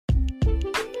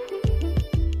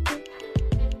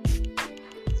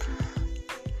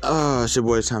It's your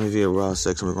boy Tommy V at Raw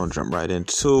Sex, and we're gonna jump right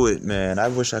into it, man. I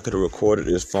wish I could have recorded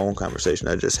this phone conversation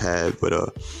I just had with a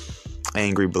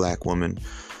angry black woman.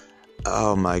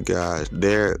 Oh my gosh,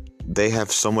 they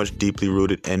have so much deeply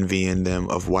rooted envy in them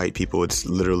of white people. It's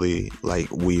literally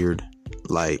like weird.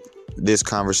 Like, this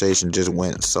conversation just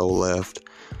went so left.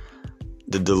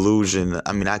 The delusion.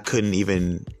 I mean, I couldn't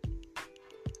even.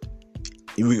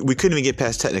 We couldn't even get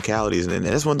past technicalities, and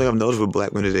that's one thing I've noticed with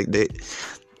black women.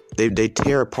 They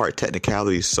tear apart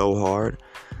technicalities so hard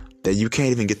that you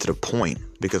can't even get to the point,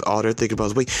 because all they're thinking about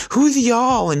is, wait, who's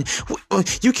y'all? And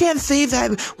you can't say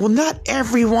that. Well, not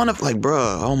every one of, like,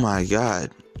 bruh, oh my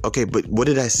God. Okay, but what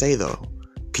did I say though?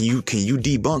 Can you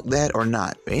debunk that or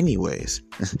not? Anyways,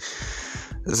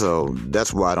 so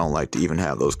that's why I don't like to even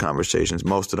have those conversations.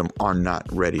 Most of them are not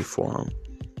ready for them.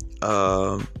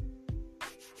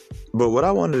 But what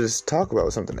I wanted to talk about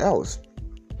was something else.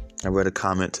 I read a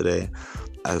comment today.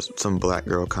 Some black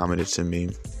girl commented to me.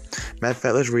 Matter of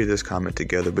fact, let's read this comment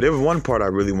together. But there was one part I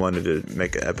really wanted to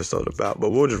make an episode about,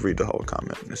 but we'll just read the whole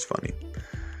comment. It's funny.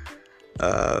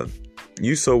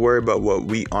 You so worried about what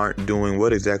we aren't doing.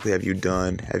 What exactly have you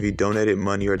done? Have you donated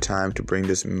money or time to bring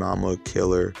this mama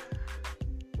killer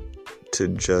to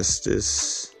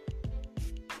justice?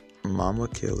 Mama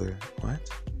killer? What?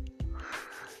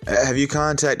 Have you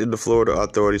contacted the Florida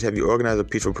authorities? Have you organized a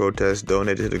peaceful protest,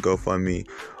 donated to the GoFundMe?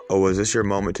 Or was this your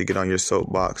moment to get on your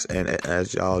soapbox and,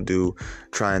 as y'all do,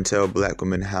 try and tell black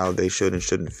women how they should and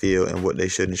shouldn't feel and what they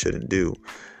should and shouldn't do?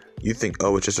 You think,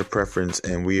 oh, it's just a preference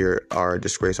and we are a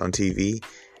disgrace on TV?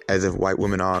 As if white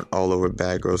women aren't all over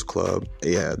Bad Girls Club.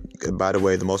 Yeah, by the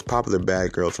way, the most popular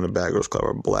bad girls from the Bad Girls Club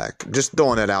are black. Just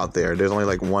throwing that out there. There's only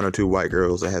like one or two white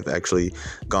girls that have actually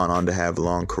gone on to have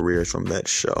long careers from that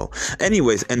show.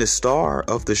 Anyways, and the star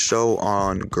of the show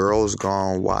on Girls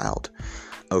Gone Wild.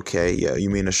 Okay, yeah, you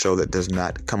mean a show that does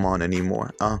not come on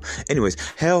anymore. Anyways,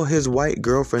 hell, his white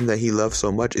girlfriend that he loves so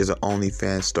much is an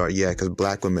OnlyFans star. Yeah, because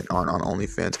black women aren't on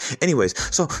OnlyFans. Anyways,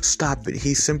 so stop it.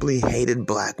 He simply hated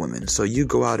black women. So you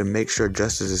go out and make sure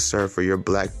justice is served for your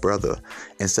black brother,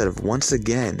 instead of once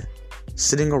again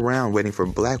sitting around waiting for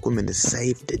black women to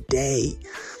save the day.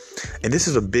 And this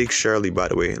is a Big Shirley, by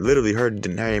the way. Literally, her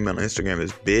name on Instagram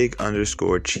is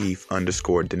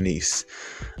big_chief_Denise.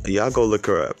 Y'all go look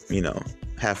her up,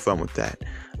 have fun with that.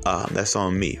 That's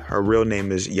on me. Her real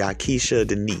name is Yakisha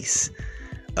Denise.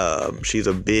 She's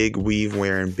a big weave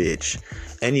wearing bitch.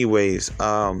 Anyways,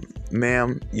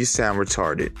 ma'am, you sound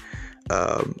retarded.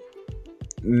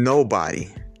 Nobody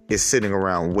is sitting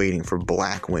around waiting for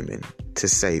black women to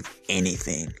save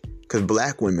anything, because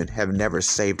black women have never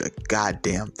saved a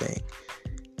goddamn thing.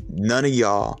 None of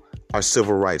y'all are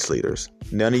civil rights leaders.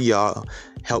 None of y'all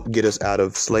help get us out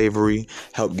of slavery,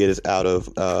 help get us out of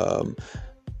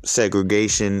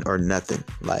segregation or nothing.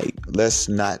 Like, let's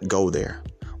not go there.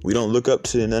 We don't look up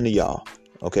to none of y'all.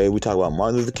 Okay, we talk about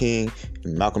Martin Luther King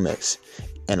and Malcolm X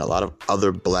and a lot of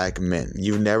other black men.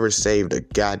 You've never saved a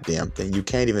goddamn thing. You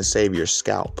can't even save your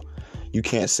scalp. You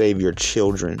can't save your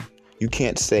children. You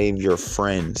can't save your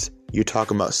friends. You're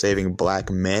talking about saving black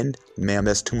men? Ma'am,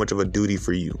 that's too much of a duty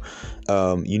for you.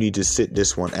 You need to sit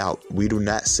this one out. We do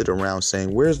not sit around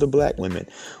saying, where's the black women?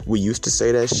 We used to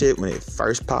say that shit when it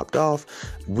first popped off.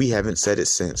 We haven't said it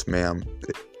since, ma'am.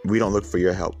 We don't look for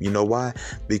your help. You know why?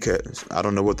 Because I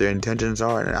don't know what their intentions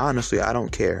are. And honestly, I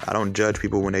don't care. I don't judge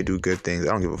people when they do good things.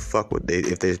 I don't give a fuck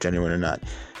if they're genuine or not.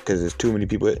 Because there's too many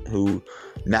people who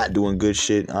not doing good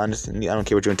shit. Honestly, I don't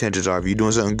care what your intentions are. If you're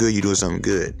doing something good, you're doing something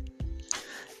good.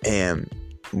 And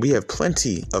we have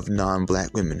plenty of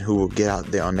non-black women who will get out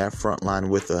there on that front line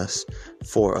with us,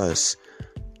 for us,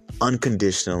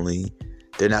 unconditionally.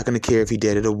 They're not going to care if he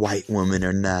dated a white woman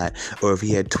or not, or if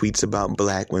he had tweets about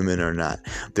black women or not.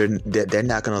 They're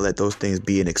not going to let those things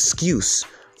be an excuse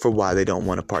for why they don't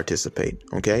want to participate.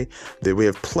 Okay, we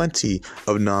have plenty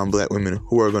of non-black women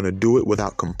who are going to do it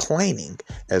without complaining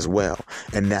as well,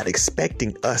 and not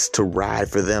expecting us to ride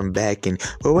for them back. And,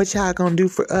 well, what y'all gonna do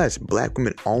for us? Black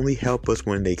women only help us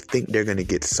when they think they're going to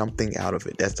get something out of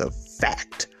it. That's a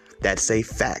fact. That's a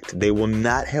fact. They will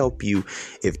not help you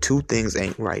if two things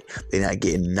ain't right. They're not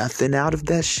getting nothing out of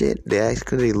that shit. They're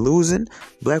actually losing.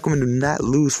 Black women do not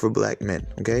lose for black men.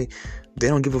 Okay, they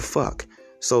don't give a fuck.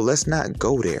 So let's not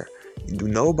go there.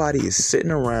 Nobody is sitting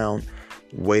around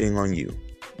waiting on you.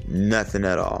 Nothing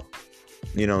at all.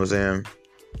 You know what I'm saying?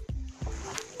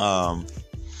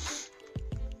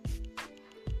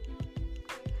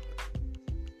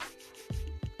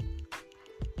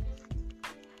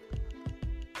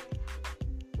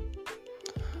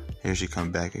 Here she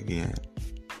come back again.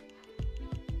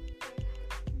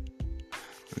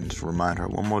 And just remind her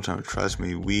one more time. Trust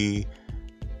me, we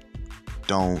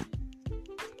don't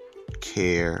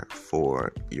care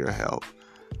for your help.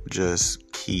 Just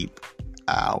keep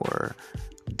our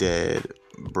dead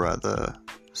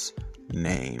brothers'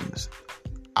 names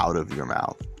out of your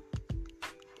mouth.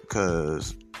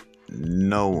 Because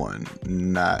no one,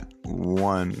 not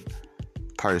one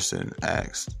person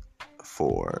asked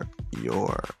for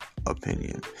your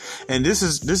opinion. And this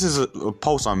is a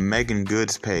post on Megan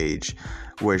Good's page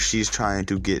where she's trying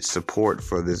to get support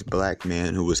for this black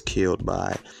man who was killed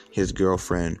by his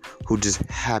girlfriend who just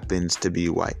happens to be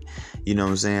white. You know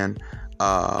what I'm saying?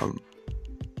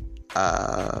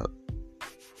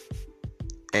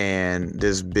 And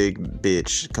this big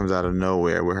bitch comes out of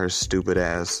nowhere with her stupid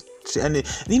ass. And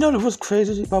you know what's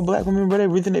crazy about black women, bro?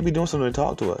 Everything they be doing something to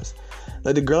talk to us.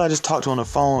 Like the girl I just talked to on the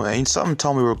phone, and something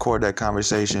told me to record that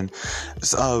conversation.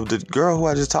 So the girl who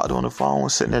I just talked to on the phone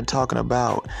was sitting there talking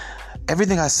about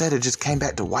everything I said. It just came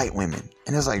back to white women,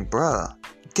 and it's like, bruh,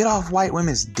 get off white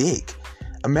women's dick.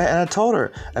 And I told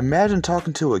her, imagine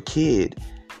talking to a kid,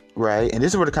 right? And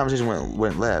this is where the conversation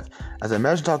went left. I said,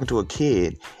 imagine talking to a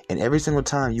kid, and every single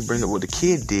time you bring up what the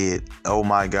kid did, oh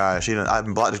my gosh, I've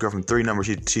blocked this girl from 3 numbers.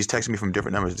 She's texting me from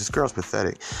different numbers. This girl's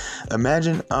pathetic.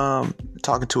 Imagine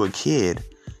talking to a kid,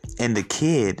 and the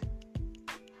kid,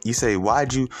 you say,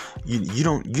 why'd you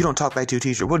don't talk back to your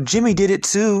teacher? Well, Jimmy did it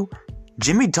too.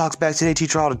 Jimmy talks back to their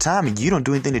teacher all the time, and you don't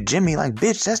do anything to Jimmy. Like,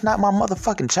 bitch, that's not my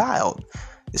motherfucking child.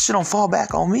 This shit don't fall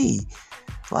back on me.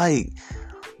 Like,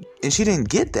 and she didn't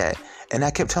get that. And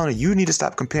I kept telling her, you need to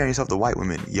stop comparing yourself to white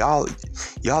women. Y'all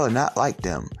are not like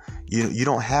them. You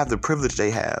don't have the privilege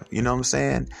they have. You know what I'm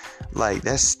saying? Like,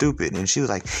 that's stupid. And she was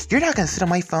like, you're not going to sit on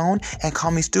my phone and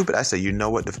call me stupid. I said, you know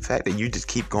what? The fact that you just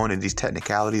keep going into these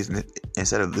technicalities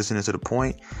instead of listening to the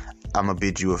point, I'm going to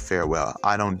bid you a farewell.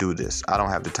 I don't do this. I don't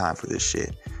have the time for this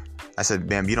shit. I said,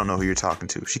 ma'am, you don't know who you're talking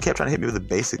to. She kept trying to hit me with the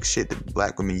basic shit that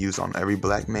black women use on every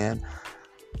black man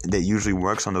that usually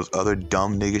works on those other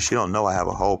dumb niggas. She don't know I have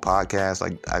a whole podcast.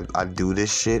 Like, I do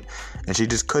this shit. And she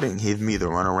just couldn't give me the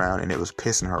runaround, and it was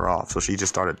pissing her off. So she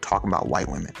just started talking about white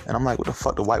women. And I'm like, what the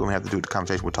fuck do white women have to do with the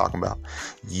conversation we're talking about?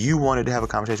 You wanted to have a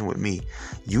conversation with me.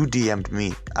 You DM'd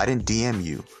me. I didn't DM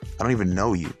you. I don't even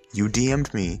know you. You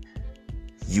DM'd me.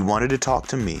 You wanted to talk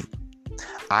to me.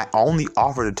 I only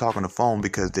offered to talk on the phone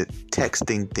because the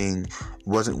texting thing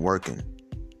wasn't working.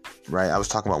 Right? I was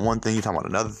talking about one thing, you talking about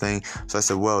another thing. So I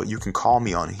said, well, you can call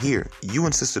me on here. You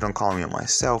insisted on calling me on my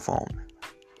cell phone.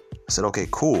 I said, okay,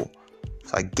 cool.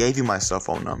 So I gave you my cell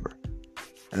phone number.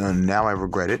 And then now I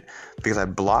regret it because I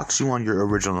blocked you on your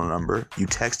original number. You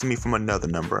texted me from another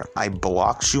number. I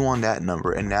blocked you on that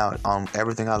number. And now on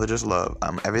everything I just love,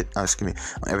 on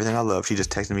everything I love, she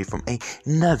just texted me from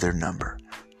another number.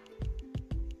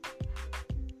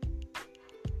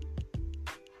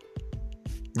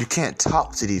 You can't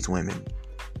talk to these women.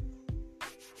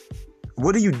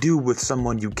 What do you do with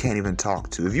someone you can't even talk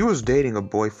to? If you was dating a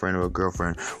boyfriend or a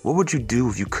girlfriend, what would you do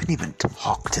if you couldn't even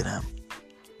talk to them?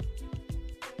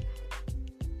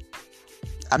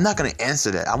 I'm not going to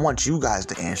answer that. I want you guys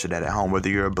to answer that at home. Whether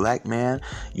you're a black man,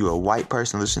 you're a white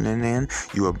person listening in,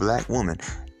 you're a black woman.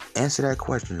 Answer that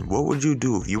question. What would you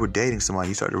do if you were dating somebody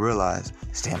you start to realize,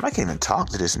 damn, I can't even talk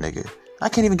to this nigga. I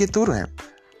can't even get through to him.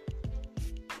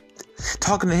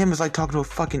 Talking to him is like talking to a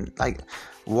fucking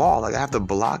wall. Like, I have to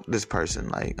block this person.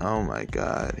 Like, oh my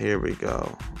God, here we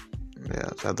go. Yeah,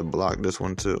 I have to block this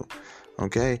one too.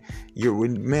 Okay,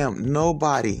 ma'am,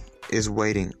 nobody is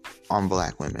waiting on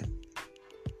black women.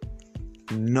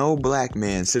 No black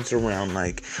man sits around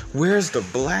like, where's the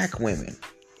black women?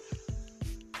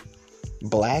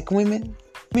 Black women?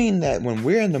 I mean that when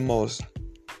we're in the most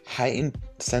heightened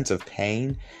sense of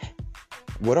pain,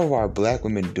 what are our black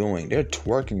women doing? They're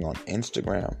twerking on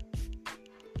Instagram.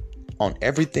 On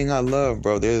everything I love,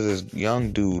 bro, there's this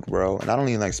young dude, bro. And I don't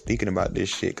even like speaking about this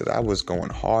shit because I was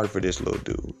going hard for this little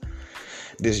dude.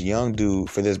 This young dude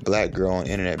for this black girl on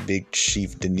the internet, Big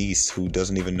Chief Denise, who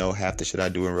doesn't even know half the shit I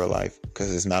do in real life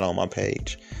because it's not on my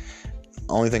page.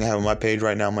 Only thing I have on my page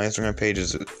right now, my Instagram page,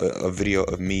 is a video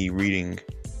of me reading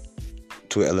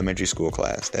to an elementary school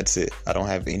class. That's it. I don't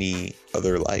have any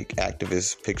other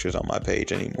activist pictures on my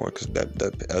page anymore because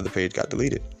the other page got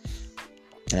deleted.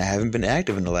 And I haven't been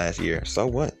active in the last year. So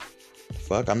what?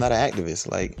 Fuck, I'm not an activist.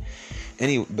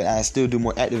 But I still do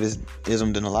more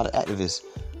activism than a lot of activists.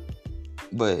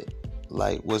 But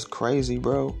what's crazy,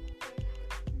 bro,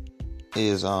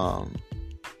 is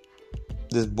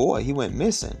this boy, he went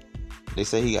missing. They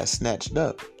say he got snatched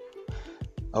up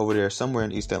over there somewhere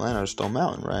in East Atlanta or Stone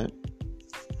Mountain, right?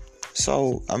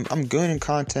 So I'm good in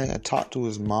contact. I talked to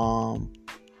his mom,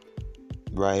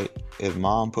 right? His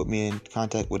mom put me in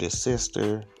contact with his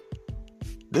sister.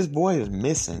 This boy is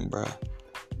missing, bro.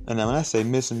 And now when I say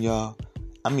missing, y'all,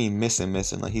 I mean missing.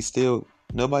 Like he's still,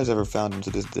 nobody's ever found him to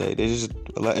this day. They just,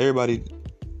 everybody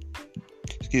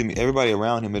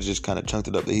around him has just kind of chunked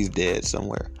it up that he's dead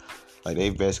somewhere. Like they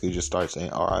basically just start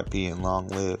saying R.I.P. and long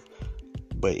live.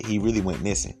 But he really went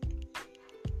missing.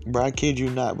 Bro, I kid you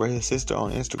not, bro. His sister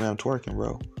on Instagram twerking,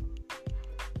 bro.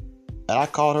 And I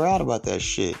called her out about that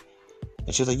shit.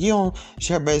 And she was like,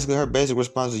 her basic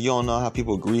response is, you don't know how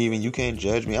people grieve and you can't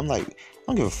judge me. I'm like, I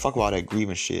don't give a fuck about that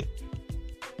grieving shit.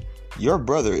 Your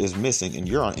brother is missing and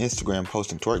you're on Instagram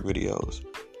posting twerk videos.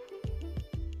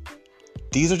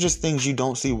 These are just things you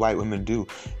don't see white women do.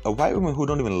 A white woman who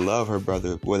don't even love her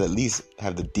brother will at least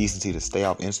have the decency to stay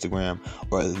off Instagram,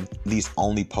 or at least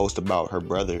only post about her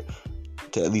brother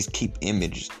to at least keep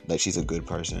image that she's a good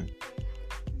person.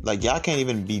 Like, y'all can't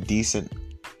even be decent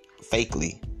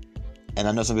fakely. And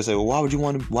I know some people say, well, why would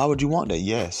you want that?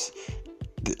 Yes.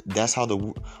 That's how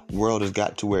the world has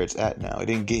got to where it's at now. It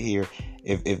didn't get here.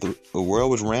 If the world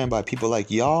was ran by people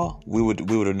like y'all, we wouldn't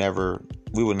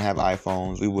have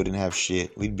iPhones. We wouldn't have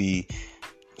shit. We'd be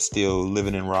still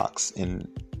living in rocks and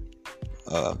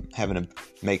having to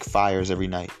make fires every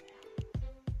night.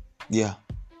 Yeah.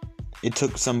 It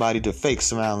took somebody to fake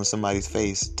smile on somebody's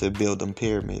face to build them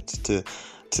pyramids, to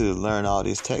learn all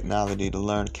this technology, to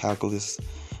learn calculus,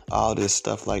 all this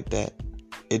stuff like that.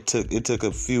 It took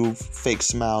a few fake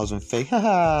smiles and fake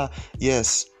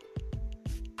yes.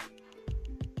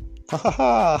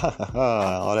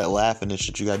 All that laughing and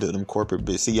shit you gotta do with them corporate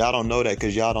bits. See, y'all don't know that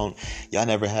because y'all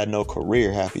never had no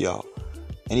career, half of y'all.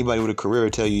 Anybody with a career will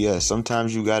tell you, yes,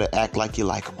 sometimes you gotta act like you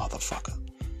like a motherfucker.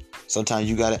 Sometimes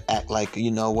you gotta act like,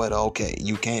 you know what, okay,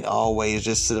 you can't always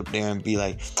just sit up there and be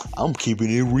like, I'm keeping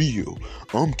it real.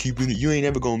 You ain't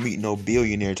never gonna meet no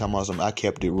billionaire talking about something, I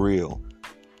kept it real.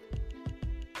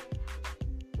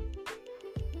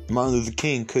 Martin Luther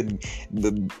King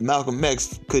Malcolm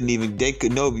X couldn't even, they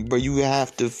could know, bro, you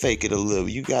have to fake it a little.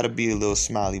 You gotta be a little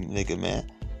smiley nigga, man.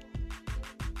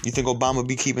 You think Obama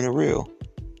be keeping it real?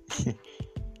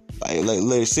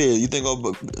 Like serious, you think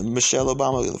Michelle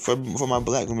Obama, for my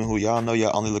black women who y'all know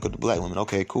y'all only look at the black women,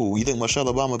 okay, cool. You think Michelle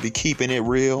Obama be keeping it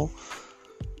real?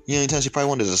 You know, anytime she probably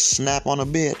wanted to snap on a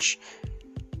bitch.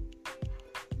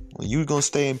 Well, you gonna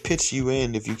stay and pitch you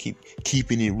in if you keep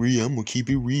keeping it real. I'm gonna keep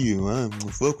it real. I'm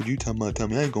gonna fuck with you talking about.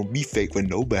 I ain't gonna be fake for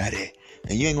nobody.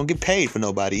 And you ain't gonna get paid for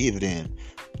nobody either then.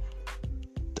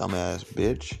 Dumbass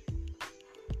bitch.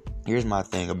 Here's my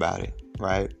thing about it,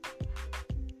 right?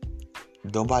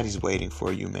 Nobody's waiting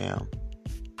for you, ma'am.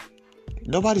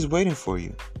 Nobody's waiting for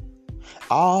you.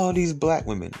 All these black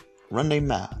women run their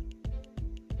mouth.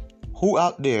 Who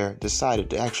out there decided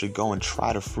to actually go and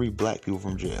try to free black people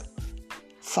from jail?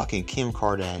 Fucking Kim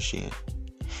Kardashian.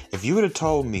 If you would have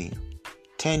told me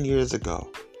 10 years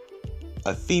ago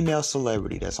a female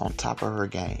celebrity that's on top of her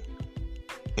game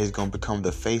is going to become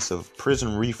the face of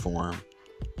prison reform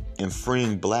and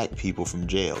freeing black people from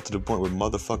jail to the point where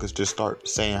motherfuckers just start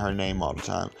saying her name all the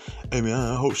time. Hey man,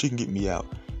 I hope she can get me out.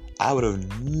 I would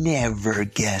have never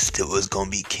guessed it was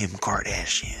going to be Kim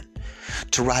Kardashian.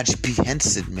 Taraji P.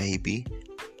 Henson, maybe.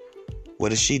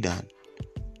 What has she done?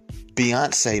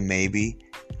 Beyonce, maybe.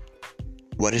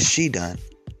 What has she done?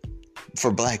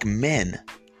 For black men.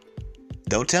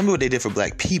 Don't tell me what they did for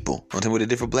black people. Don't tell me what they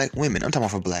did for black women. I'm talking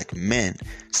about for black men.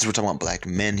 Since we're talking about black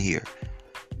men here.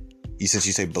 Since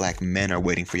you say black men are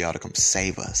waiting for y'all to come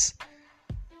save us.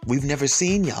 We've never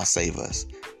seen y'all save us.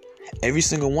 Every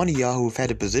single one of y'all who've had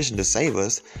a position to save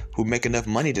us, who make enough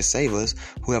money to save us,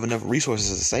 who have enough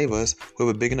resources to save us, who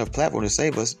have a big enough platform to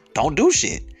save us, don't do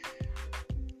shit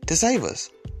to save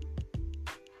us.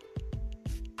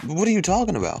 What are you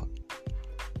talking about?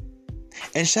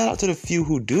 And shout out to the few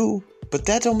who do, but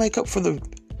that don't make up for the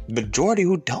majority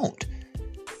who don't.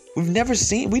 We've never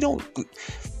seen,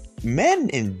 men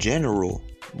in general,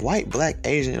 white, black,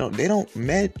 Asian,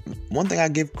 men, one thing I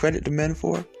give credit to men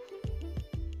for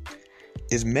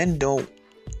is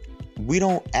we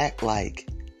don't act like,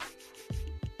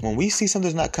 when we see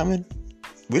something's not coming,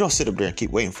 we don't sit up there and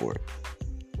keep waiting for it.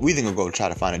 We either gonna go try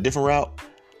to find a different route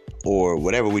or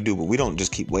whatever we do, but we don't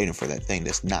just keep waiting for that thing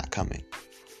that's not coming.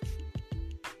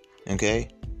 Okay?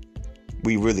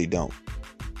 We really don't.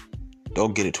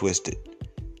 Don't get it twisted.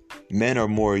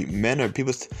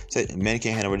 People say men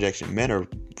can't handle rejection. Men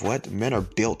are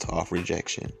built off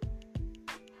rejection.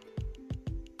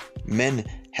 Men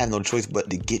have no choice but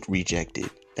to get rejected.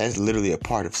 That's literally a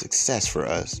part of success for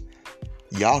us.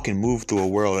 Y'all can move through a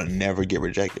world and never get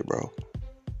rejected, bro.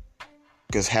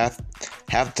 Because half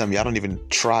the time y'all don't even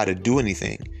try to do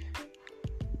anything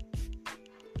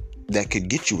that could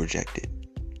get you rejected.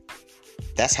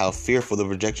 That's how fearful of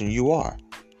rejection you are.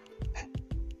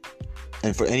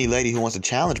 And for any lady who wants to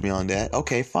challenge me on that,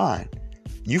 okay, fine.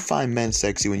 You find men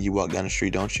sexy when you walk down the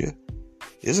street, don't you?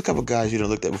 There's a couple guys you done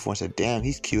looked at before and said, damn,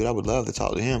 he's cute. I would love to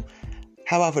talk to him.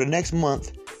 How about for the next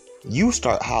month, you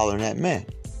start hollering at men?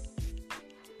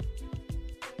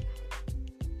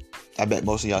 I bet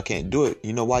most of y'all can't do it.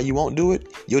 You know why you won't do it?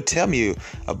 You'll tell me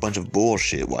a bunch of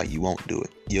bullshit why you won't do it.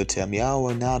 You'll tell me, oh,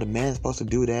 well, now the man's supposed to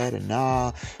do that, and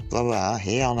nah, blah, blah,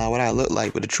 hell no, what I look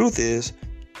like. But the truth is,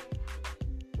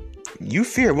 you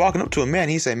fear walking up to a man,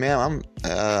 he say, man,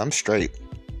 I'm straight.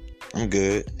 I'm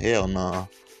good. Hell no.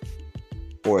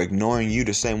 Or ignoring you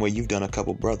the same way you've done a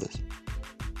couple brothers.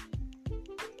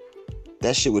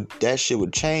 That shit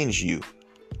would change you.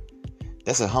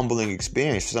 That's a humbling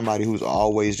experience for somebody who's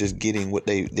always just getting what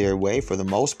their way for the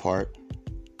most part,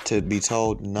 to be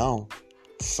told, no,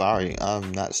 sorry,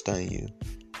 I'm not stunning you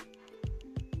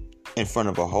in front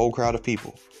of a whole crowd of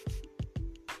people.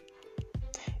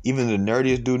 Even the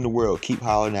nerdiest dude in the world keep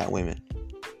hollering at women.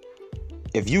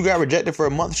 If you got rejected for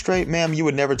a month straight, ma'am, you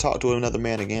would never talk to another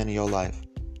man again in your life.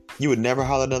 You would never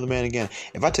holler at another man again.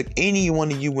 If I took any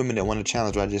one of you women that want to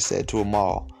challenge what I just said to a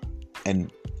mall,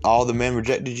 and all the men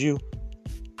rejected you,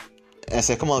 and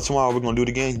said, come on, tomorrow we're going to do it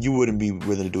again, you wouldn't be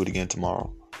willing to do it again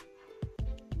tomorrow.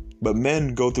 But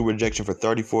men go through rejection for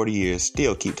 30, 40 years,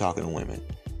 still keep talking to women.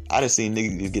 I just seen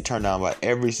niggas get turned down by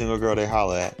every single girl they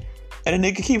holler at. And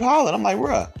a nigga keep hollering. I'm like,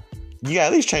 bruh, you gotta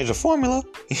at least change the formula.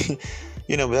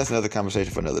 You know, but that's another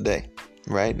conversation for another day.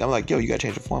 Right? I'm like, yo, you gotta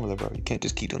change the formula, bro. You can't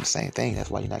just keep doing the same thing. That's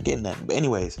why you're not getting nothing. But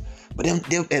anyways,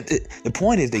 the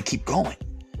point is they keep going.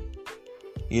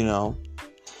 You know,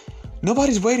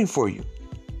 nobody's waiting for you.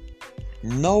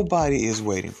 Nobody is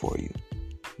waiting for you.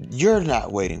 You're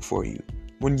not waiting for you.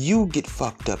 When you get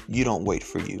fucked up, you don't wait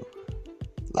for you.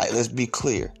 Like, let's be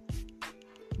clear.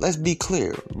 Let's be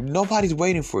clear. Nobody's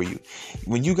waiting for you.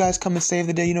 When you guys come and save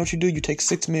the day, you know what you do? You take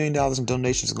 $6 million in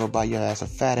donations and go buy your ass a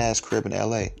fat ass crib in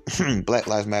LA. Black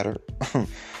Lives Matter.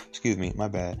 Excuse me, my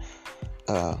bad.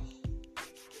 I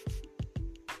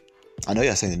know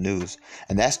y'all seen the news.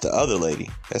 And that's the other lady.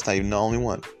 That's not even the only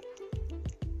one.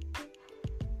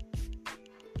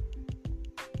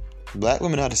 Black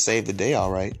women know how to save the day,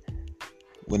 all right.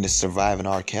 When it's surviving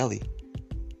R. Kelly.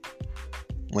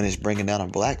 When it's bringing down a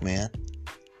black man.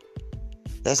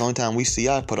 That's the only time we see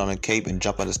y'all put on a cape and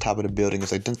jump on the top of the building and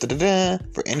say dun, dun, dun,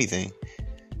 dun, for anything.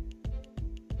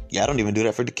 Y'all don't even do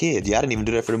that for the kids. Y'all didn't even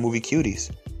do that for the movie Cuties.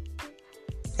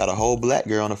 Got a whole black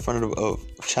girl on the front of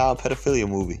a child pedophilia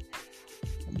movie.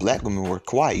 Black women were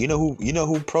quiet. You know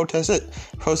who protested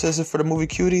for the movie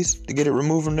Cuties to get it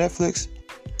removed from Netflix?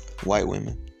 White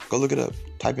women. Go look it up.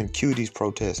 Type in Cuties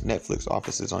protest Netflix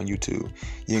offices on YouTube.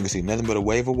 You can see nothing but a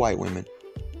wave of white women,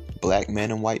 black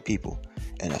men and white people,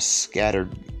 and a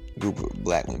scattered group of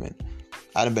black women.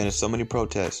 I done been to so many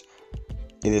protests.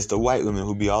 It is the white women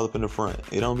who be all up in the front.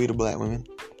 It don't be the black women.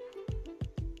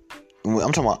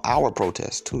 I'm talking about our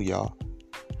protests too, y'all.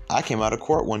 I came out of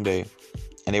court one day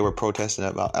and they were protesting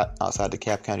outside the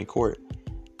Cobb County court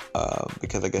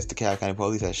because I guess the Cobb County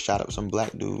police had shot up some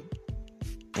black dude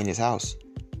in his house.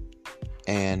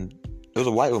 And there was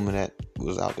a white woman that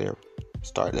was out there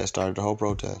that started the whole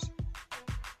protest.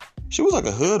 She was like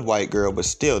a hood white girl, but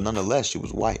still, nonetheless, she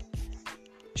was white.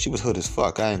 She was hood as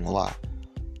fuck, I ain't gonna lie.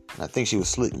 And I think she was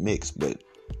slick mixed, but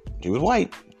she was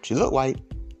white. She looked white.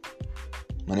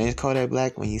 My name's Kodak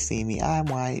Black. When you see me, I'm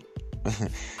white.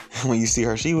 When you see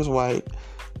her, she was white.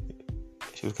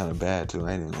 She was kind of bad too.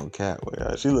 I ain't even gonna cap.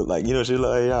 She looked like, she looked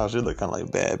like y'all. She looked kind of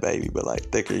like Bad Baby, but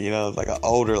like thicker. Like an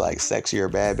older, like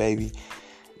sexier Bad Baby.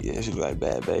 Yeah, she looked like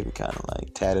Bad Baby, kind of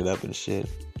like tatted up and shit.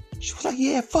 She was like,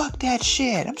 yeah, fuck that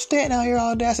shit. I'm standing out here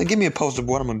all day. I said, give me a poster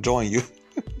board. I'm gonna join you.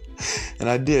 And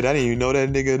I did. I didn't even know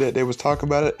that nigga that they was talking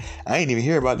about it. I ain't even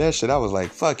hear about that shit. I was like,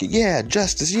 fuck it. Yeah,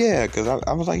 justice. Yeah. Because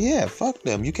I was like, yeah, fuck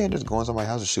them. You can't just go in somebody's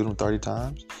house and shoot them 30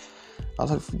 times. I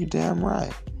was like, you damn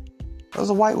right. There's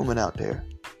a white woman out there.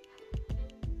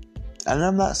 And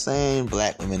I'm not saying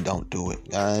black women don't do it.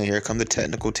 Here come the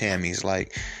technical Tammys.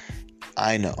 Like,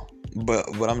 I know.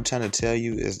 But what I'm trying to tell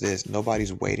you is this.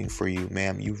 Nobody's waiting for you,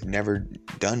 ma'am. You've never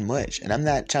done much. And I'm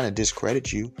not trying to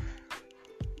discredit you.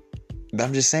 But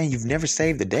I'm just saying you've never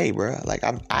saved the day, bro. Like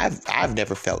I've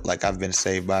never felt like I've been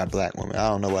saved by a black woman. I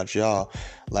don't know about y'all.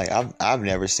 Like I've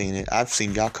never seen it. I've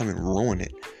seen y'all come and ruin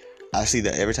it. I see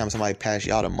that every time somebody pass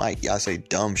y'all the mic, y'all say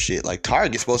dumb shit. Like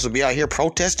Target's supposed to be out here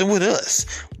protesting with us.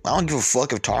 I don't give a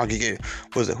fuck if Target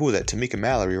who was that? Tamika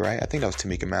Mallory, right? I think that was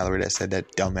Tamika Mallory that said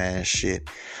that dumbass shit.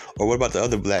 Or what about the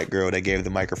other black girl that gave the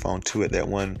microphone to it? That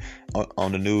one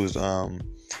on the news.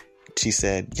 She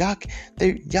said, y'all,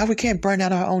 we can't burn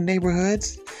down our own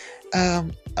neighborhoods.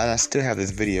 And I still have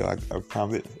this video.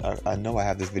 I know I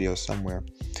have this video somewhere.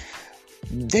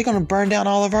 They're gonna burn down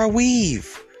all of our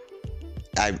weave.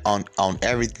 On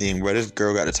everything, bro. This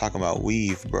girl got to talk about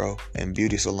weave, bro, and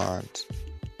beauty salons,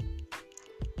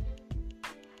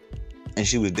 and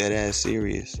she was dead ass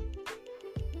serious,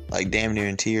 like damn near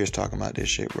in tears, talking about this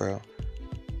shit, bro.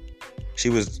 She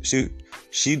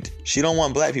don't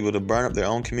want black people to burn up their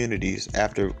own communities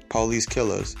after police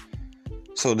kill us,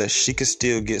 so that she could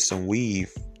still get some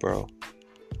weave, bro.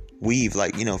 Weave,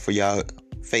 like, you know, for y'all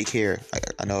fake hair.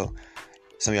 I know.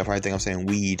 Some of y'all probably think I'm saying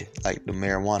weed, like the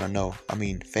marijuana. No, I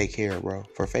mean fake hair, bro.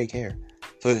 For fake hair.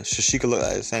 So she could look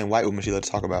like the same white woman she loved to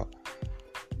talk about.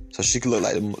 So she could look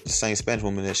like the same Spanish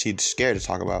woman that she's scared to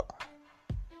talk about.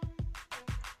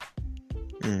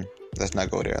 Let's not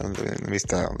go there. Let me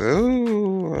stop.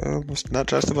 Ooh, I'm not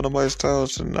trying to step on nobody's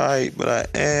toes tonight, but I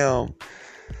am.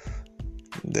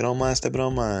 They don't mind stepping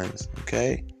on mine,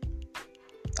 okay?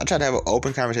 I tried to have an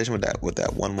open conversation with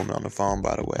that one woman on the phone,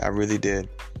 by the way. I really did.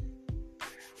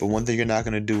 But one thing you're not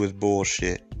going to do is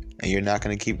bullshit. And you're not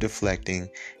going to keep deflecting.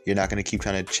 You're not going to keep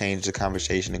trying to change the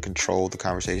conversation and control the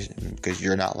conversation because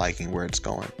you're not liking where it's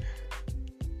going.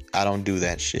 I don't do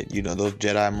that shit. You know, those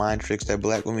Jedi mind tricks that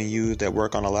black women use that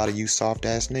work on a lot of you soft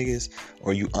ass niggas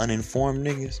or you uninformed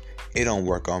niggas, it don't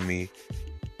work on me.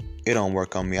 It don't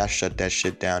work on me. I shut that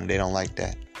shit down. They don't like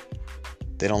that.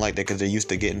 They don't like that because they're used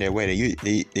to getting their way.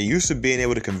 They're used to being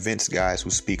able to convince guys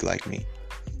who speak like me.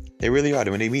 They really are.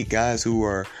 When they meet guys who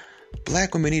are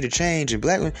black women need to change and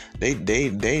black women,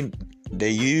 they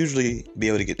usually be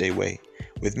able to get their way.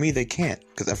 With me, they can't.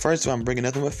 Because at first I'm bringing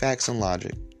nothing but facts and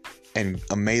logic and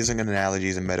amazing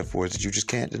analogies and metaphors that you just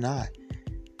can't deny.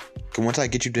 Because once I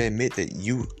get you to admit that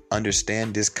you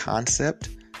understand this concept,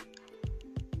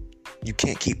 you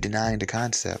can't keep denying the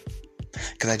concept.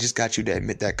 Because I just got you to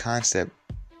admit that concept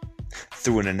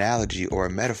through an analogy or a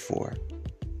metaphor.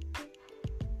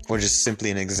 Or just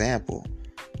simply an example.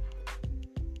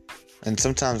 And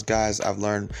sometimes, guys, I've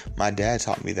learned, my dad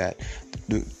taught me that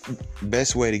the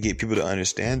best way to get people to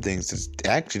understand things is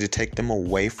actually to take them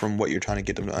away from what you're trying to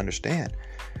get them to understand.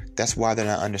 That's why they're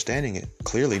not understanding it.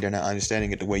 Clearly, they're not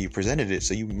understanding it the way you presented it,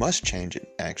 so you must change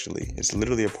it, actually. It's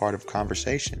literally a part of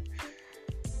conversation.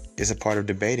 It's a part of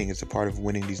debating. It's a part of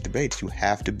winning these debates. You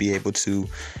have to be able to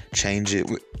change it.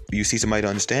 You see somebody to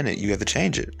understand it, you have to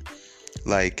change it.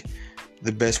 Like,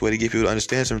 the best way to get people to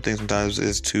understand some things sometimes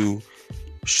is to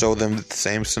show them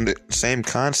the same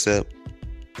concept,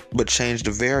 but change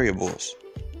the variables.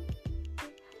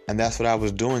 And that's what I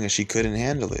was doing, and she couldn't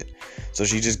handle it. So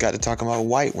she just got to talking about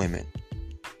white women,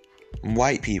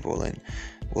 white people, and,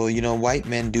 well, you know, white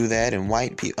men do that, and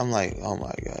white people. I'm like, oh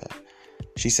my God.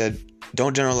 She said,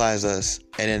 don't generalize us.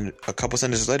 And then a couple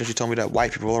sentences later, she told me that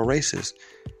white people are racist.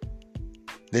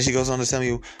 Then she goes on to tell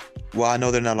me, well, I know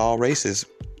they're not all racist.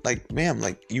 Like, ma'am,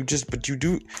 like, you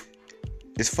do.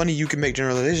 It's funny you can make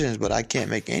generalizations, but I can't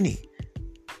make any.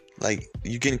 Like,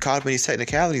 you're getting caught up in these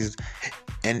technicalities,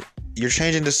 and you're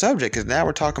changing the subject, because now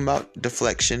we're talking about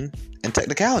deflection and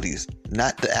technicalities,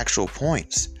 not the actual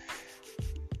points.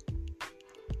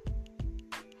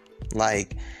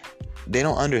 Like, they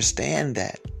don't understand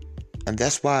that. And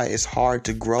that's why it's hard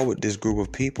to grow with this group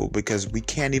of people, because we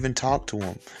can't even talk to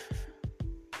them.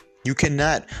 You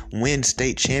cannot win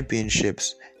state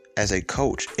championships as a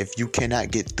coach if you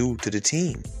cannot get through to the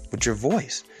team with your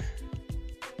voice.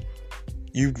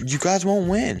 You guys won't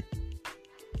win.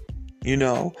 You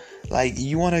know, like,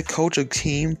 you want to coach a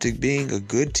team to being a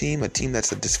good team, a team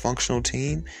that's a dysfunctional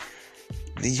team,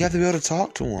 then you have to be able to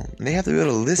talk to them. They have to be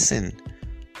able to listen.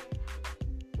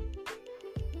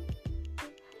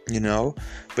 You know?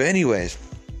 But anyways,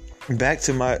 back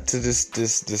to this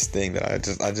thing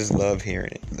that I just love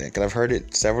hearing it. Like, I've heard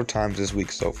it several times this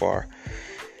week so far,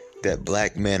 that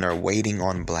black men are waiting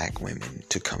on black women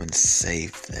to come and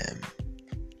save them,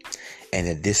 and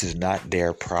that this is not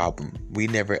their problem. We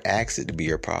never asked it to be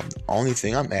your problem. The only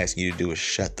thing I'm asking you to do is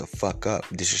shut the fuck up,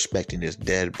 disrespecting this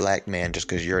dead black man just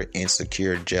because you're an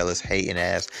insecure, jealous, hating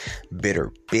ass,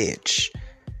 bitter bitch.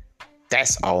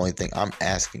 That's the only thing I'm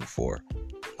asking for.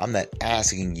 I'm not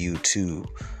asking you to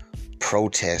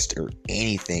protest or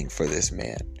anything for this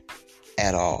man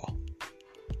at all.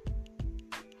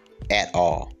 At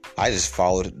all. I just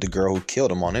followed the girl who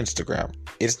killed him on Instagram.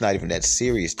 It's not even that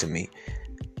serious to me.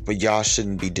 But y'all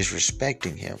shouldn't be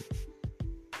disrespecting him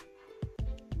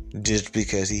just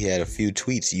because he had a few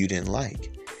tweets you didn't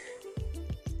like.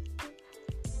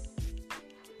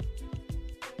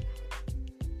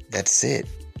 That's it.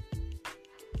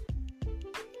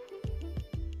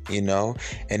 You know?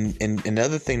 And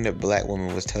another thing that black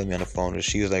woman was telling me on the phone is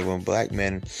she was like, when black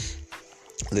men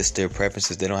list their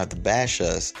preferences. They don't have to bash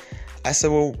us. I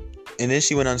said, well, and then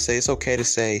she went on to say, it's okay to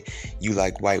say you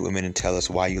like white women and tell us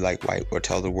why you like white, or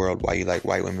tell the world why you like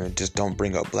white women. Just don't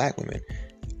bring up black women.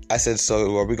 I said,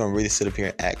 so are we going to really sit up here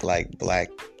and act like black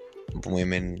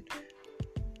women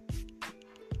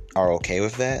are okay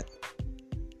with that?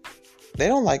 They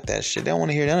don't like that shit. They don't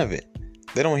want to hear none of it.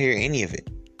 They don't hear any of it.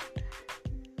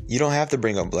 You don't have to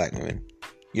bring up black women.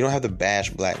 You don't have to bash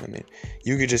black women.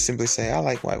 You could just simply say, I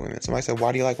like white women. Somebody said,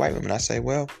 why do you like white women? I say,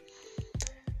 well,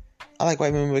 I like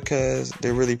white women because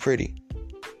they're really pretty.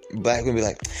 Black women be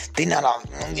like, they not all,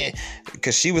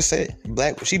 because she would say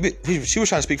she was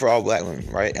trying to speak for all black women,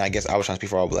 right? And I guess I was trying to speak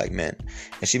for all black men.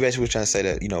 And she basically was trying to say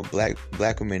that,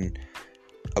 black women,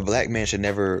 a black man should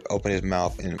never open his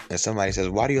mouth and somebody says,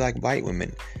 why do you like white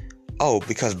women? Oh,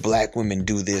 because black women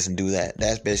do this and do that.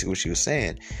 That's basically what she was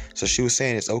saying. So she was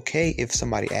saying it's okay if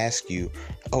somebody asks you,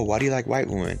 oh, why do you like white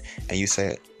women? And you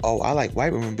say, oh, I like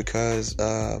white women because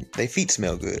they feet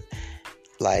smell good.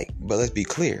 Like, but let's be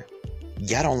clear.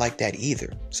 Y'all don't like that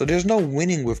either. So there's no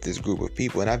winning with this group of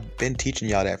people. And I've been teaching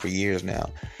y'all that for years now.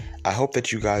 I hope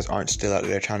that you guys aren't still out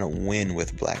there trying to win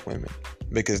with black women.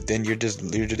 Because then you're just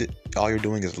all you're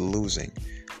doing is losing.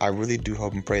 I really do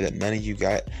hope and pray that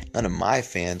none of my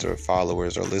fans or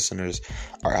followers or listeners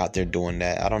are out there doing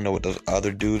that. I don't know what those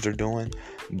other dudes are doing,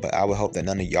 but I would hope that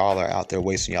none of y'all are out there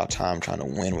wasting y'all time trying to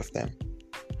win with them.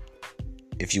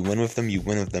 If you win with them, you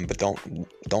win with them, but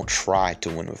don't try to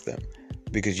win with them,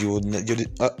 because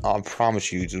I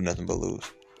promise you do nothing but lose.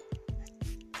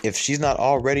 If she's not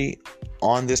already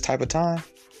on this type of time,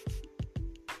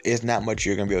 it's not much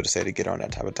you're gonna be able to say to get her on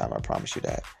that type of time. I promise you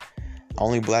that.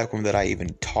 Only black women that I even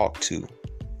talk to,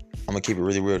 I'm gonna keep it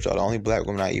really real with y'all. The only black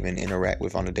women I even interact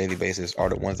with on a daily basis are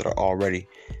the ones that are already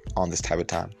on this type of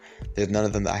time. There's none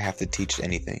of them that I have to teach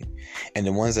anything. And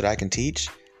the ones that I can teach,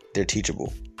 they're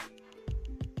teachable.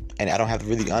 And I don't have to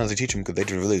really honestly teach them, because they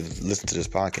just really listen to this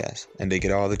podcast and they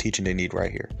get all the teaching they need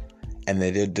right here. And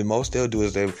the most they'll do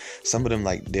is some of them,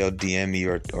 like, they'll DM me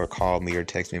or call me or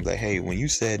text me and be like, hey, when you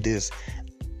said this,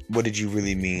 what did you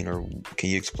really mean? Or can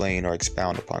you explain or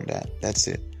expound upon that? That's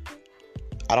it.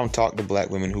 I don't talk to black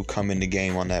women who come in the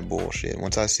game on that bullshit.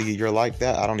 Once I see you're like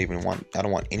that, I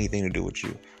don't want anything to do with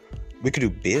you. We could do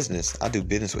business. I do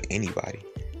business with anybody.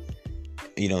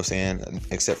 You know what I'm saying?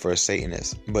 Except for a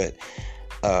Satanist. But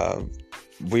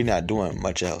we're not doing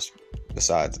much else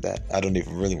besides that. I don't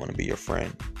even really want to be your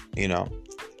friend. If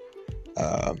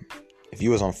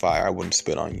you was on fire, I wouldn't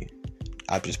spit on you.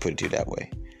 I'd just put it to you that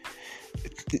way.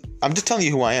 I'm just telling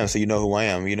you who I am, so you know who I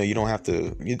am. You don't have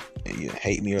to you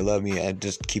hate me or love me. I'm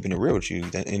just keeping it real with you.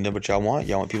 And then what y'all want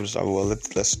people to start. Well,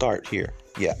 let's start here.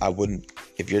 Yeah, I wouldn't.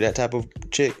 If you're that type of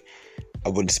chick, I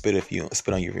wouldn't spit on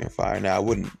you if you're on fire. Now, I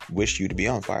wouldn't wish you to be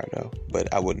on fire though,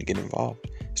 but I wouldn't get involved.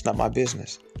 It's not my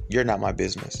business. You're not my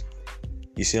business.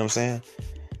 You see what I'm saying?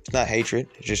 It's not hatred.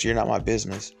 It's just you're not my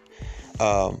business.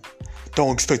 Don't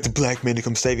expect the black men to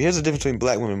come save you. Here's the difference between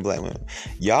black women and black women.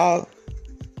 Y'all.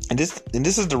 And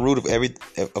this is the root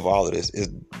of all of this, is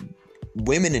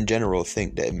women in general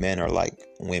think that men are like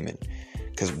women,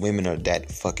 because women are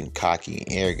that fucking cocky and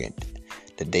arrogant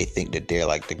that they think that they're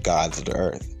like the gods of the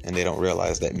earth, and they don't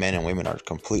realize that men and women are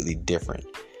completely different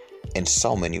in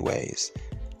so many ways.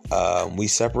 We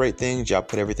separate things, y'all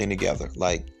put everything together.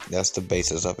 Like, that's the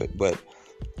basis of it. But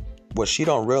what she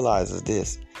don't realize is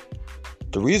this: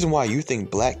 the reason why you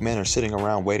think black men are sitting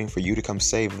around waiting for you to come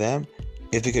save them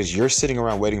is because you're sitting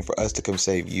around waiting for us to come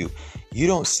save you. You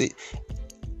don't see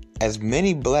as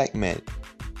many black men.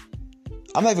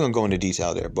 I'm not even gonna go into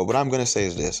detail there, but what I'm gonna say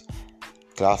is this,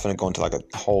 because I'm gonna go into like a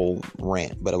whole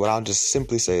rant. But what I'll just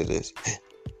simply say is this: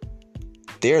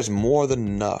 there's more than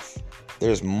enough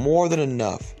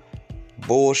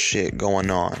bullshit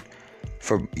going on.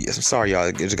 I'm sorry, y'all.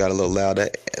 It just got a little loud.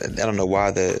 I don't know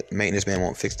why the maintenance man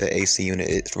won't fix the AC unit.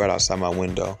 It's right outside my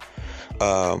window.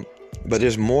 But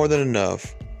there's more than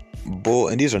enough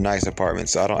and these are nice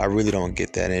apartments, so I really don't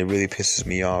get that, and it really pisses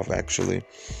me off, actually.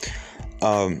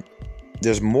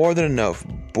 There's more than enough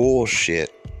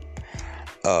bullshit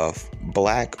of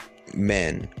black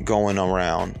men going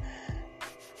around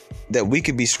that we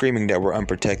could be screaming that we're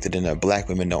unprotected and that black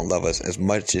women don't love us as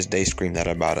much as they scream that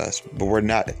about us, but we're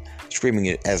not screaming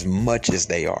it as much as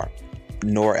they are,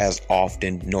 nor as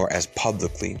often, nor as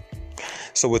publicly.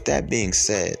 So with that being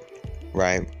said,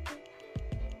 right?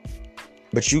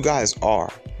 But you guys are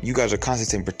constantly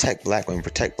saying, protect black women,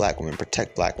 protect black women,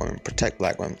 protect black women, protect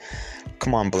black women.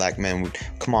 Come on, black men.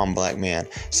 Come on, black man.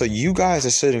 So you guys are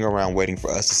sitting around waiting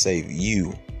for us to save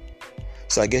you.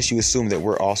 So I guess you assume that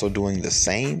we're also doing the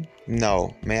same?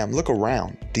 No, ma'am, look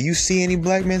around. Do you see any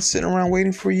black men sitting around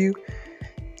waiting for you?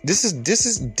 This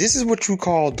is what you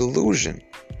call delusion.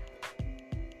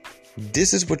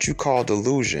 This is what you call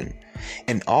delusion.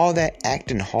 And all that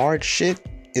acting hard shit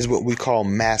is what we call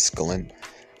masculine.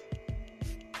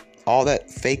 All that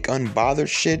fake unbothered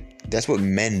shit, that's what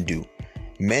men do.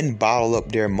 Men bottle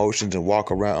up their emotions and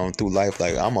walk around through life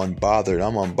like, I'm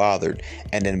unbothered,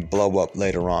 and then blow up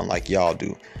later on like y'all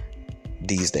do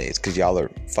these days because y'all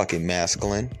are fucking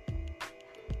masculine.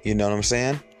 You know what I'm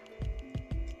saying?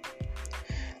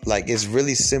 Like, it's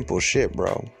really simple shit,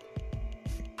 bro.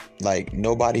 Like,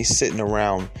 nobody's sitting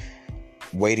around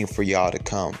waiting for y'all to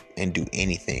come and do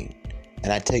anything.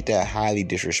 And I take that highly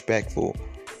disrespectful.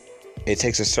 It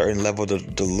takes a certain level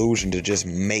of delusion to just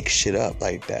make shit up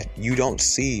like that. You don't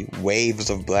see waves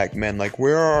of black men like,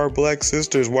 where are our black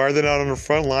sisters? Why are they not on the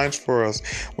front lines for us?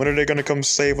 When are they going to come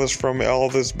save us from all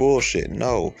this bullshit?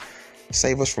 No.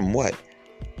 Save us from what?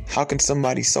 How can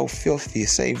somebody so filthy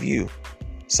save you?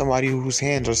 Somebody whose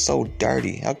hands are so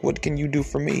dirty. What can you do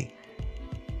for me?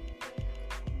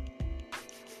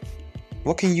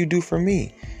 What can you do for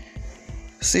me?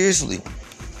 Seriously.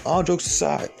 All jokes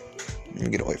aside. Let me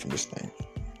get away from this thing.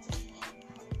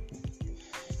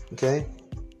 Okay?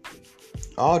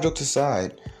 All jokes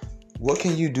aside, what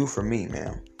can you do for me,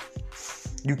 man?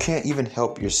 You can't even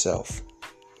help yourself.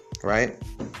 Right?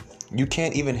 You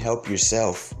can't even help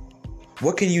yourself.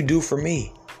 What can you do for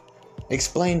me?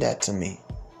 Explain that to me.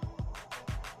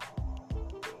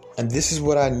 And this is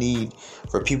what I need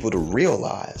for people to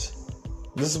realize.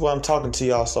 This is why I'm talking to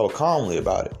y'all so calmly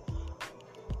about it.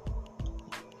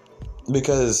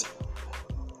 Because,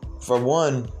 for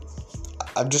one,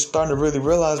 I'm just starting to really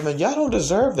realize, man, y'all don't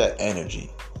deserve that energy.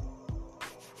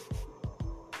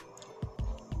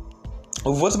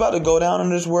 With what's about to go down in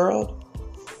this world,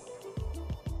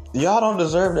 y'all don't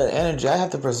deserve that energy. I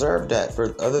have to preserve that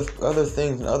for other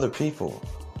things and other people.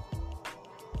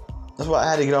 That's why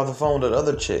I had to get off the phone with that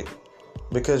other chick.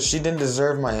 Because she didn't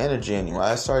deserve my energy anymore.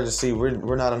 I started to see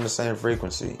we're not on the same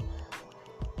frequency.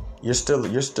 You're still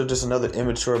just another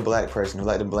immature black person who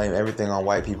like to blame everything on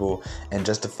white people and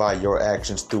justify your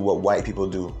actions through what white people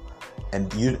do.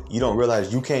 And you don't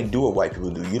realize you can't do what white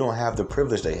people do. You don't have the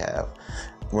privilege they have.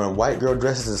 When a white girl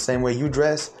dresses the same way you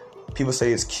dress, people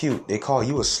say it's cute. They call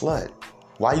you a slut.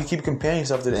 Why you keep comparing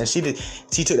yourself to them? And she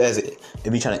took that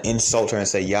as me trying to insult her and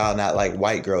say, y'all not like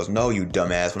white girls. No, you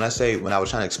dumbass. When I was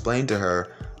trying to explain to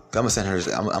her, I'm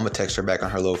gonna text her back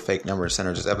on her little fake number and send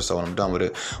her this episode when I'm done with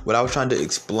it. What I was trying to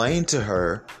explain to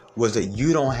her was that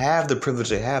you don't have the privilege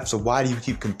they have. So why do you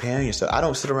keep comparing yourself? I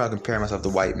don't sit around comparing myself to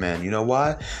white men. You know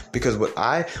why? Because when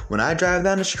I drive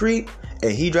down the street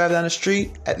and he drives down the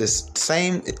street in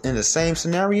the same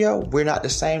scenario, we're not the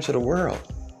same to the world.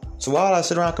 So why would I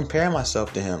sit around comparing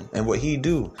myself to him and what he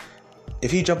do?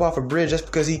 If he jump off a bridge, that's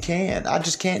because he can. I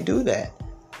just can't do that.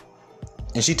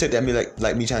 And she took that me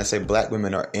like me trying to say black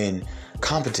women are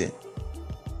incompetent.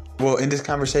 Well, in this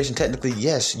conversation, technically,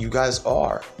 yes, you guys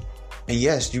are. And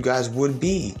yes, you guys would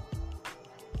be.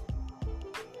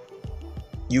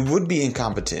 You would be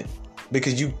incompetent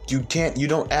because you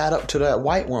don't add up to that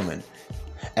white woman.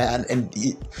 And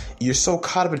you're so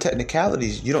caught up in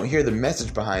technicalities, you don't hear the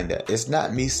message behind that. It's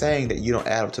not me saying that you don't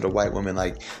add up to the white woman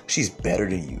like she's better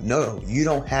than you. No, you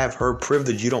don't have her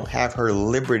privilege. You don't have her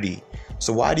liberty.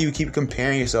 So why do you keep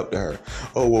comparing yourself to her?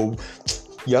 Oh, well,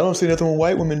 y'all don't see nothing when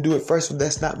white women do it first. Well,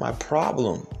 that's not my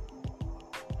problem.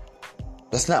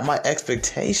 That's not my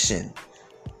expectation.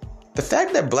 The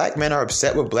fact that black men are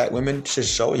upset with black women should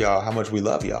show y'all how much we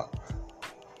love y'all.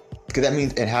 Because that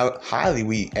means, and how highly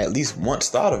we at least once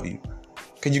thought of you.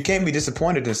 Because you can't be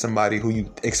disappointed in somebody who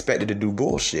you expected to do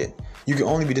bullshit. You can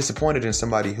only be disappointed in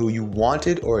somebody who you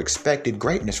wanted or expected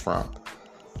greatness from.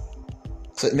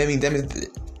 So that means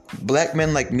black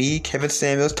men like me, Kevin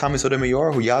Samuels, Tommy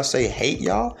Sotomayor, who y'all say hate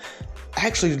y'all,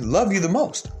 actually love you the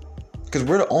most. Because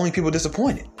we're the only people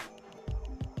disappointed.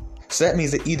 So that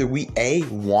means that either we A,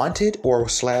 wanted or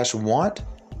 /want,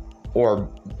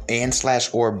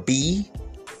 or B,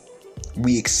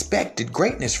 we expected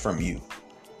greatness from you.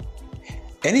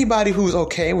 Anybody who's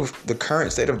okay with the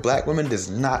current state of black women does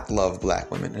not love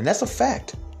black women. And that's a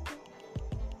fact.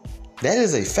 That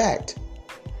is a fact.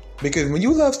 Because when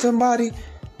you love somebody,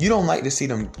 you don't like to see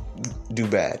them do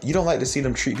bad. You don't like to see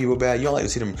them treat people bad. You don't like to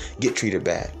see them get treated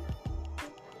bad.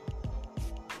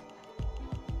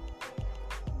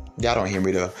 Y'all don't hear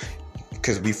me though,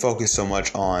 because we focus so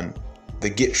much on the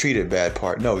get treated bad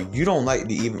part. No, you don't like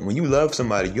when you love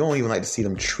somebody, you don't even like to see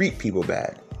them treat people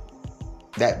bad.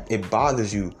 That it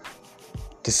bothers you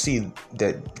to see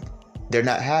that they're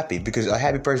not happy, because a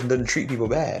happy person doesn't treat people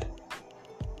bad.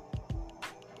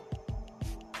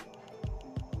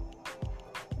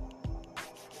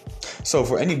 So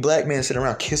for any black man sitting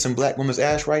around kissing black women's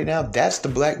ass right now, that's the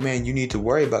black man you need to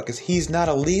worry about, because he's not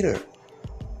a leader.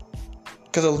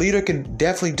 Because a leader can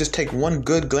definitely just take one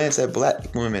good glance at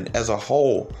black women as a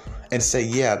whole and say,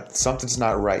 yeah, something's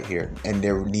not right here and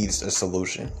there needs a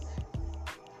solution.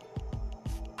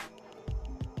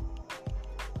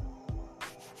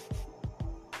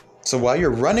 So while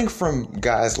you're running from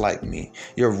guys like me,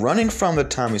 you're running from the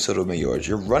Tommy Sotomayor's,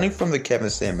 you're running from the Kevin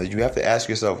Samuels, you have to ask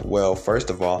yourself, well, first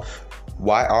of all,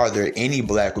 why are there any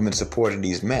black women supporting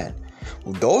these men?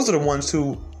 Well, those are the ones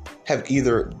who have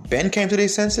either came to their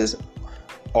senses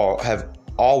or have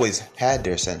always had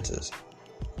their senses.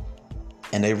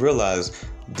 And they realize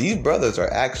these brothers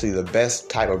are actually the best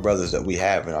type of brothers that we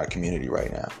have in our community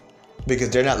right now.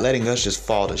 Because they're not letting us just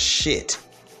fall to shit.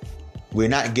 We're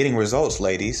not getting results,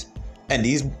 ladies. And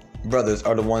these brothers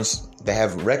are the ones that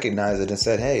have recognized it and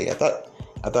said, hey, I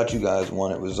thought you guys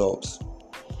wanted results.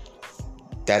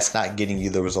 That's not getting you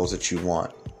the results that you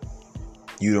want.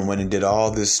 You done went and did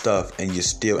all this stuff and you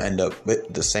still end up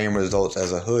with the same results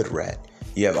as a hood rat.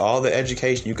 You have all the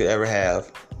education you could ever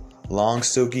have. Long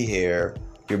silky hair,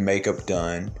 your makeup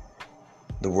done.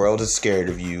 The world is scared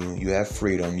of you. You have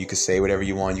freedom. You can say whatever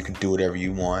you want. You can do whatever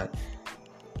you want.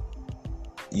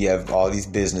 You have all these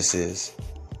businesses.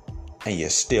 And you're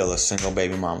still a single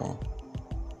baby mama.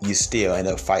 You still end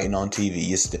up fighting on TV.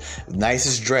 You're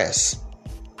nicest dress.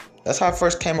 That's how I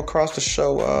first came across the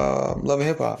show Love and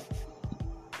Hip Hop.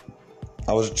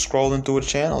 I was scrolling through a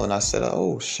channel and I said,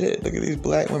 oh shit, look at these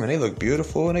black women. They look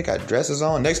beautiful and they got dresses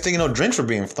on. Next thing you know, drinks were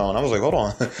being thrown. I was like, hold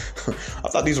on. I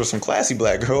thought these were some classy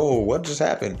black girls. What just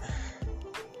happened?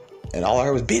 And all I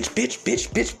heard was bitch, bitch, bitch,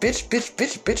 bitch, bitch, bitch,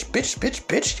 bitch, bitch, bitch, bitch,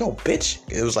 bitch, yo, bitch.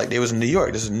 It was like they was in New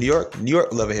York. This is New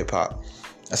York Love and Hip Hop.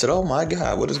 I said, oh my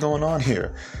God, what is going on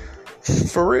here?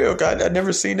 For real, God, I'd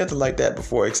never seen nothing like that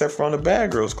before, except for on the Bad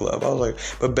Girls Club. I was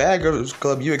like, but Bad Girls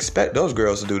Club, you expect those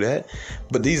girls to do that.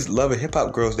 But these Love and Hip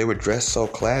Hop girls, they were dressed so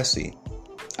classy.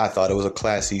 I thought it was a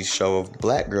classy show of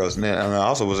black girls. And I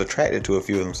also was attracted to a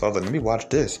few of them. So I was like, let me watch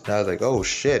this. And I was like, oh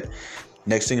shit.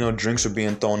 Next thing you know, drinks were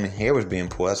being thrown and hair was being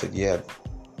pulled. I said, yeah,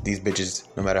 these bitches,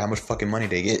 no matter how much fucking money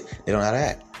they get, they don't know how to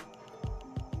act.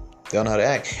 They don't know how to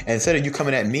act. And instead of you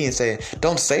coming at me and saying,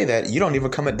 don't say that, you don't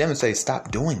even come at them and say,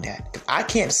 stop doing that. 'Cause I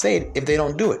can't say it if they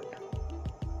don't do it.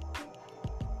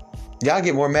 Y'all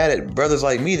get more mad at brothers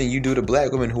like me than you do to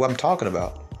black women who I'm talking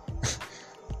about.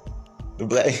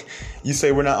 You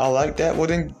say we're not all like that? Well,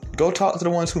 then go talk to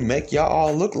the ones who make y'all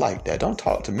all look like that. Don't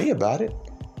talk to me about it.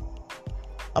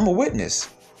 I'm a witness.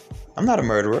 I'm not a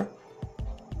murderer.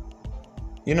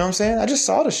 You know what I'm saying? I just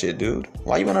saw the shit, dude.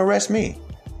 Why you want to arrest me?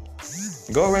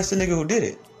 Go arrest the nigga who did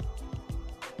it.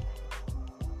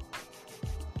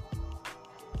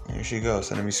 Here she goes,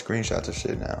 sending me screenshots of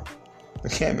shit now. I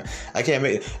can't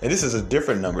make it. And this is a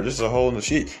different number. This is a whole.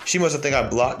 She must have think I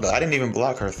blocked. I didn't even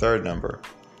block her third number.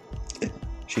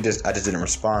 I just didn't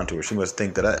respond to her. She must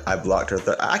think that I blocked her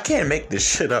third. I can't make this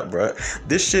shit up, bro.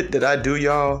 This shit that I do,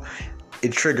 y'all,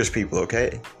 it triggers people.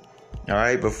 Okay. All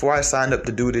right. Before I signed up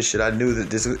to do this shit, I knew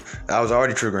that I was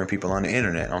already triggering people on the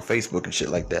internet, on Facebook and shit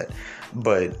like that.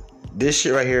 But this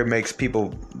shit right here makes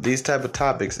people, these type of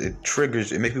topics, it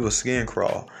makes people skin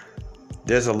crawl.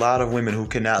 There's a lot of women who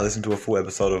cannot listen to a full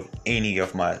episode of any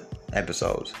of my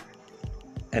episodes.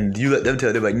 And you let them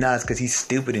tell, they're like, nah, it's because he's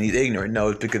stupid and he's ignorant. No,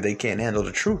 it's because they can't handle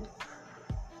the truth.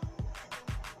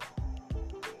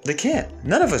 They can't.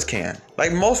 None of us can.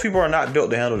 Like, most people are not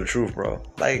built to handle the truth, bro.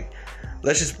 Like,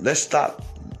 let's stop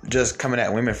just coming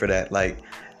at women for that. Like,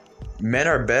 men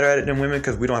are better at it than women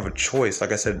because we don't have a choice.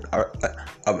 Like I said,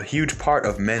 a huge part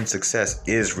of men's success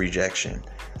is rejection.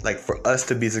 Like, for us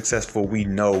to be successful, we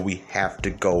know we have to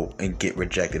go and get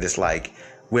rejected. It's like,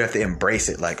 we have to embrace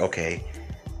it. Like, okay.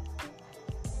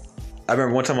 I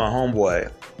remember one time my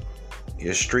homeboy,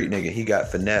 a street nigga, he got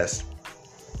finessed.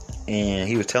 And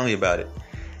he was telling me about it.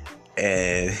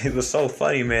 And it was so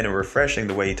funny, man, and refreshing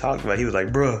the way he talked about it. He was like,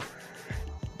 bruh,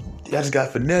 I just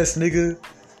got finessed, nigga.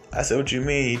 I said, what you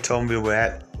mean? He told me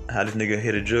about how this nigga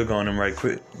hit a jug on him right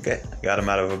quick. Got him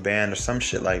out of a band or some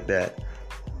shit like that.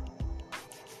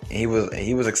 And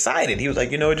he was excited. He was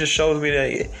like, it just shows me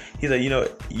that. He's like,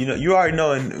 you already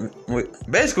know. And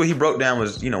basically, he broke down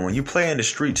was, when you play in the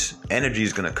streets, energy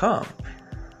is gonna come.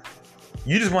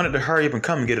 You just wanted to hurry up and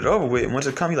come and get it over with. And once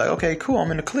it comes, you're like, okay, cool,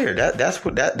 I'm in the clear.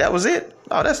 That was it.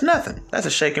 Oh, that's nothing. That's a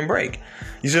shake and break.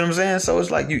 You see what I'm saying? So it's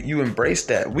like you embrace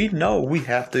that. We know we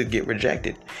have to get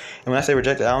rejected. And when I say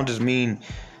rejected, I don't just mean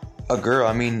a girl.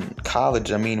 I mean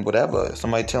college. I mean whatever.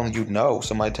 Somebody telling you no.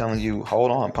 Somebody telling you hold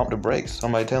on, pump the brakes.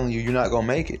 Somebody telling you you're not gonna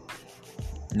make it.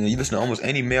 You listen to almost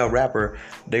any male rapper,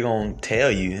 they gonna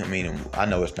tell you. I mean, I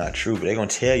know it's not true, but they gonna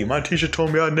tell you, my teacher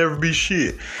told me I'd never be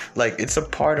shit. Like, it's a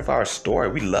part of our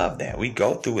story. We love that. We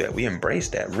go through it. We embrace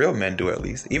that. Real men do, at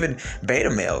least. Even beta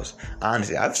males.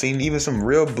 Honestly, I've seen even some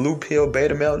real blue pill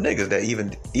beta male niggas that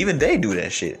even they do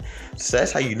that shit. So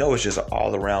that's how you know it's just an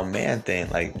all around man thing.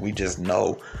 Like, we just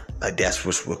know, like, that's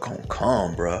what's gonna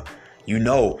come, bro. You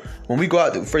know, when we go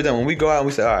out, for example, when we go out and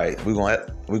we say, all right,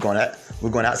 we're going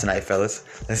out tonight, fellas.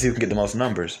 Let's see who can get the most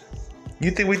numbers. We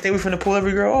think we're finna pull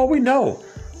every girl? Oh, we know.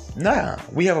 Nah,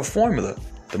 we have a formula.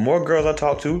 The more girls I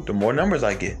talk to, the more numbers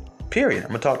I get. Period. I'm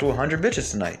gonna talk to 100 bitches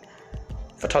tonight.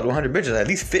 If I talk to 100 bitches, at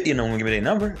least 50 of them will give me their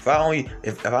number.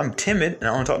 If I'm timid and I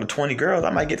only talk to 20 girls, I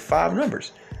might get 5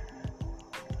 numbers.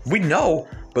 We know,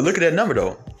 but look at that number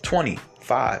though.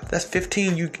 25. That's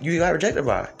 15 you got rejected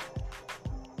by.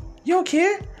 You don't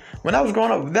care. When I was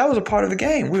growing up, that was a part of the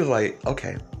game. We was like,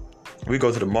 okay, we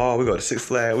go to the mall, we go to Six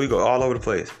Flags, we go all over the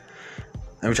place,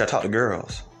 and we try to talk to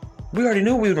girls. We already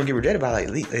knew we was gonna get rejected by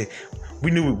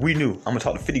we knew. I'm gonna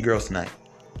talk to 50 girls tonight,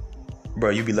 bro.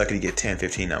 You'd be lucky to get 10,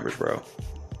 15 numbers, bro.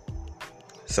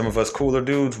 Some of us cooler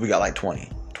dudes, we got like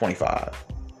 20, 25.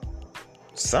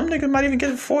 Some niggas might even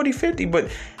get 40, 50,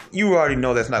 but you already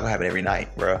know that's not gonna happen every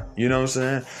night, bro. You know what I'm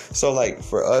saying? So like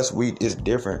for us, it's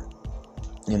different.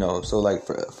 You know, so like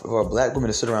for a black woman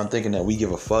to sit around thinking that we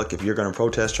give a fuck if you're going to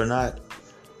protest or not,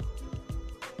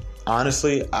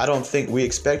 honestly, I don't think we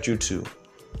expect you to.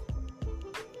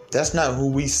 That's not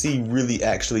who we see really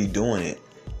actually doing it,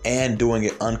 and doing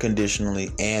it unconditionally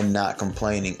and not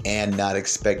complaining and not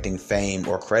expecting fame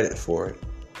or credit for it.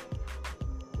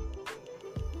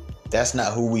 That's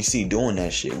not who we see doing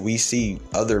that shit. We see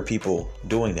other people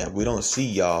doing that. We don't see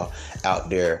y'all out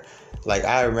there. Like,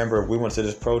 I remember we went to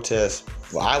this protest.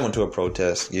 Well, I went to a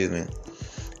protest, excuse me.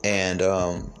 And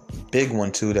big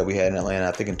one, too, that we had in Atlanta,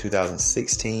 I think in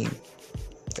 2016.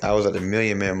 I was at the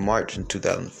Million Man March in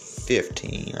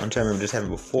 2015. I'm trying to remember this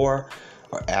happened before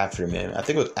or after, man. I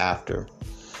think it was after.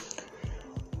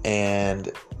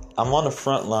 And I'm on the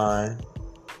front line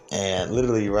and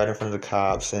literally right in front of the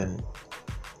cops. And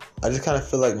I just kind of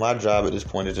feel like my job at this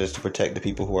point is just to protect the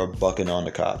people who are bucking on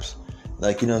the cops.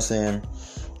 Like, you know what I'm saying?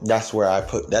 That's where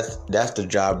that's the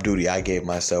job duty I gave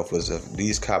myself, was if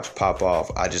these cops pop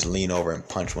off, I just lean over and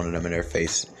punch one of them in their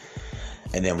face.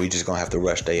 And then we just gonna have to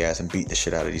rush their ass and beat the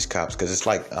shit out of these cops, because it's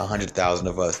like 100,000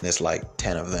 of us and it's like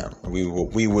 10 of them. We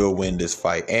will win this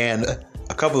fight. And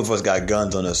a couple of us got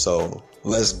guns on us, so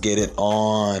let's get it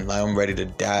on. Like, I'm ready to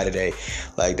die today.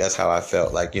 Like, that's how I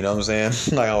felt. Like, you know what I'm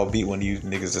saying? Like, I'll beat one of you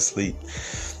niggas to sleep.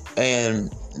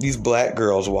 And these black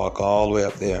girls walk all the way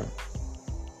up there.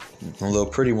 And little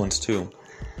pretty ones too,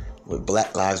 with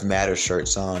Black Lives Matter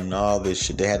shirts on and all this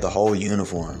shit. They had the whole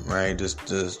uniform, right?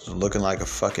 Just looking like a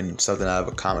fucking something out of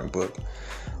a comic book.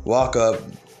 Walk up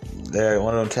there,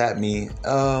 one of them tapped me.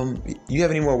 You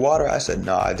have any more water? I said,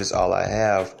 no, I just all I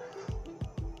have.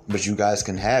 But you guys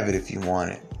can have it if you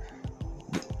want it.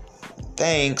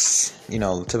 Thanks. You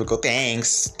know, typical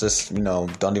thanks. Just, you know,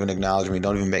 don't even acknowledge me.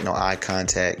 Don't even make no eye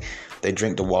contact. They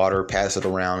drink the water, pass it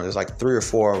around. There's like 3 or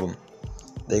 4 of them.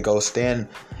 They go stand,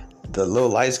 the little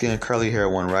light-skinned curly hair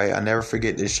one, right? I never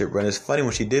forget this shit, bro. And it's funny,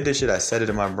 when she did this shit, I said it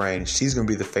in my brain. She's going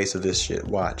to be the face of this shit.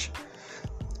 Watch.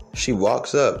 She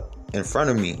walks up in front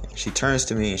of me. She turns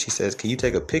to me and she says, can you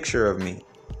take a picture of me?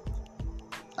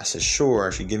 I said, sure.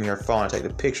 And she gave me her phone. I take a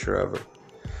picture of her.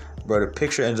 Bro, the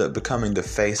picture ends up becoming the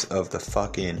face of the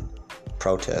fucking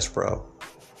protest, bro.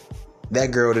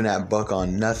 That girl did not buck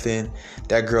on nothing.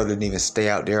 That girl didn't even stay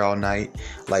out there all night.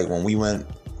 Like, when we went...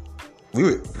 We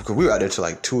were out there till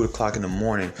like 2 o'clock in the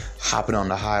morning, hopping on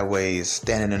the highways,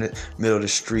 standing in the middle of the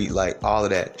street, like all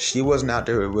of that. She wasn't out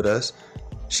there with us.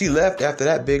 She left after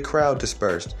that big crowd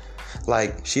dispersed.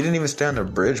 Like, she didn't even stay on the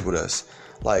bridge with us.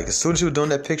 Like, as soon as she was doing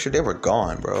that picture, they were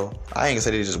gone, bro. I ain't gonna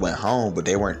say they just went home, but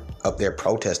they weren't up there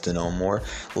protesting no more.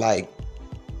 Like,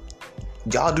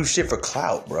 y'all do shit for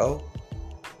clout, bro.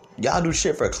 Y'all do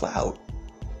shit for clout.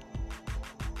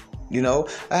 You know,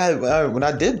 when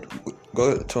I did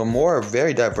go to a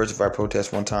very diversified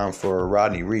protest one time for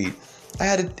Rodney Reed, I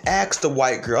had to ask the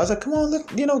white girl. I was like, come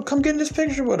on, come get in this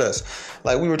picture with us.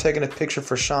 Like, we were taking a picture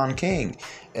for Sean King,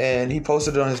 and he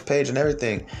posted it on his page and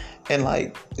everything. And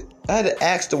like, I had to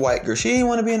ask the white girl. She didn't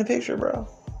want to be in the picture, bro.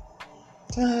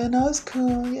 No, it's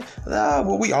cool. Yeah. Nah,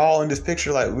 well, we all in this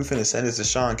picture. Like, we finna send this to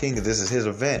Sean King because this is his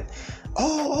event.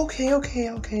 Oh,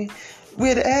 okay. We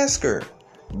had to ask her.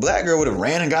 Black girl would have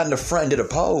ran and got in the front and did a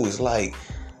pose. Like,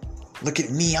 look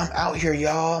at me, I'm out here,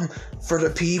 y'all. I'm for the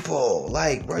people.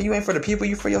 Like, bro, you ain't for the people,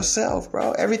 you for yourself,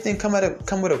 bro. Everything come at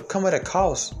a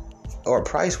cost or a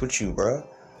price with you, bro.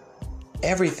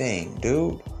 everything,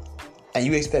 dude. And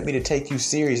you expect me to take you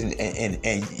serious,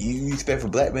 and you expect for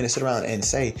black men to sit around and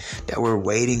say that we're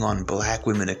waiting on black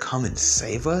women to come and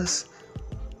save us?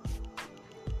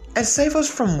 And save us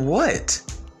from what?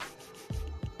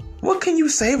 What can you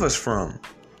save us from?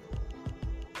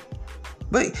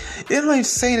 But I'm not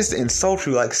saying this to insult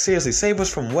you. Like, seriously, save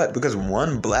us from what? Because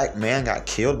one black man got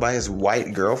killed by his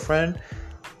white girlfriend?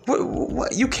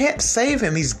 What? You can't save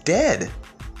him. He's dead.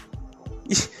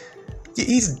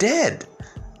 He's dead.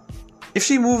 If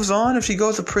she moves on, if she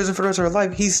goes to prison for the rest of her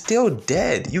life, he's still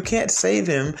dead. You can't save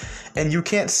him, and you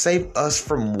can't save us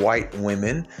from white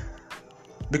women,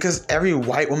 because every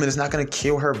white woman is not going to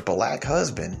kill her black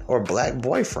husband or black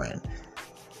boyfriend.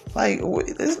 Like,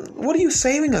 what are you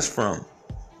saving us from?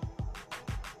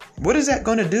 What is that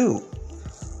going to do?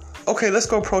 Okay, let's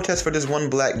go protest for this one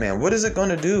black man. What is it going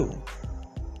to do?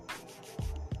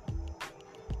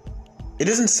 It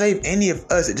doesn't save any of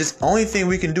us. It just, only thing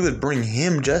we can do is bring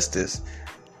him justice.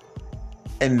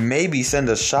 And maybe send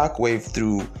a shockwave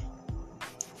through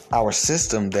our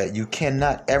system that you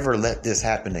cannot ever let this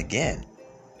happen again.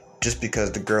 Just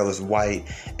because the girl is white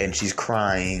and she's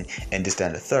crying and this, that,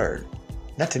 and the third.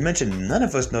 Not to mention, none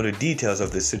of us know the details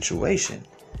of this situation.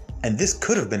 And this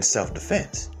could have been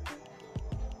self-defense.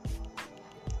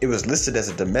 It was listed as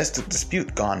a domestic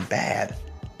dispute gone bad.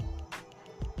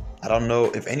 I don't know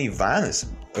if any violence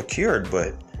occurred,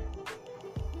 but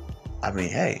I mean,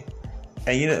 hey,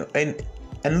 and you know,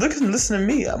 and listen to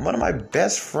me. I'm one of my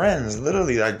best friends.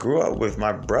 Literally, I grew up with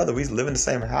my brother. We used to live in the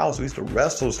same house. We used to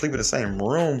wrestle, sleep in the same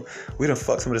room. We done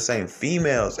fuck some of the same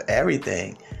females,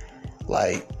 everything.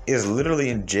 Like, is literally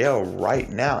in jail right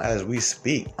now as we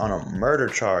speak on a murder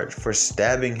charge for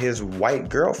stabbing his white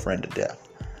girlfriend to death.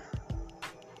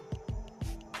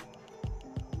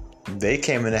 They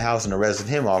came in the house and arrested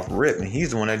him off rip, and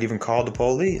he's the one that even called the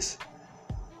police.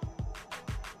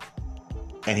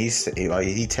 And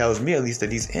he tells me at least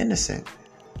that he's innocent,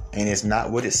 and it's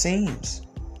not what it seems.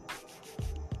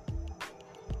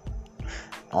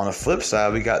 On the flip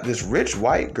side, we got this rich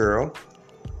white girl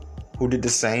who did the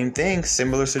same thing,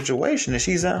 similar situation, and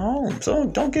she's at home. So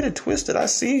don't get it twisted. I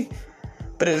see.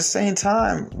 But at the same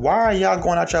time, why are y'all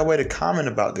going out your way to comment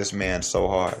about this man so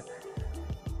hard?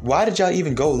 Why did y'all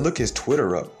even go look his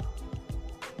Twitter up?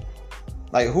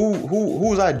 Like,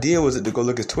 whose idea was it to go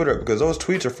look his Twitter up? Because those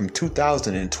tweets are from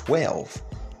 2012.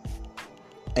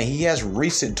 And he has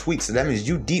recent tweets. So that means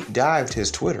you deep dived his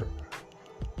Twitter.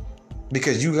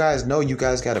 Because you guys know you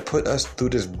guys got to put us through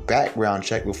this background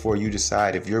check before you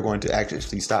decide if you're going to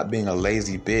actually stop being a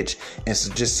lazy bitch and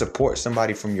just support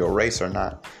somebody from your race or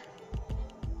not.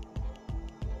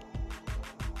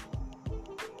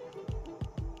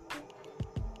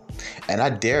 And I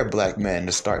dare black men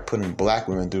to start putting black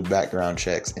women through background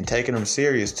checks and taking them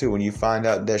serious too when you find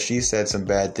out that she said some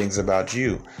bad things about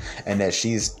you and that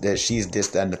she's this,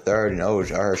 that, and the third, and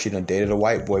or she done dated a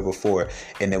white boy before,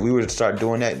 and that we were to start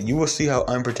doing that, you will see how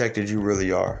unprotected you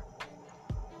really are.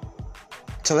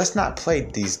 So let's not play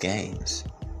these games.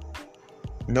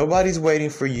 Nobody's waiting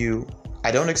for you.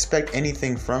 I don't expect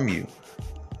anything from you.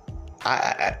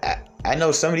 I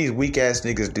know some of these weak ass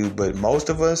niggas do, but most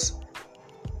of us,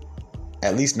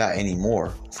 at least not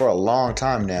anymore. For a long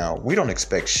time now, we don't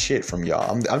expect shit from y'all.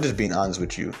 I'm just being honest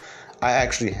with you. I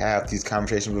actually have these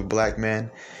conversations with black men,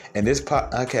 and this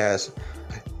podcast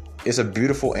is a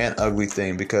beautiful and ugly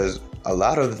thing because a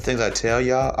lot of the things I tell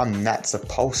y'all, I'm not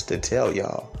supposed to tell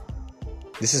y'all.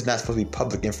 This is not supposed to be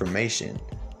public information.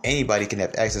 Anybody can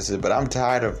have access to it, but I'm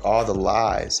tired of all the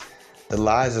lies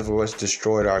of what's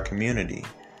destroyed our community.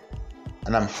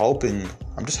 And I'm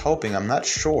just hoping, I'm not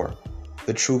sure,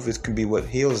 the truth can be what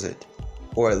heals it,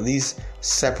 or at least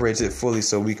separates it fully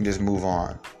so we can just move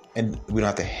on and we don't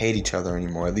have to hate each other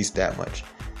anymore, at least that much.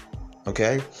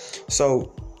 Okay?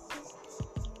 So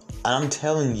I'm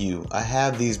telling you, I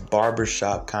have these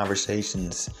barbershop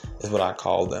conversations, is what I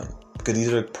call them, because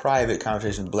these are private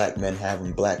conversations black men have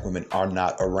when black women are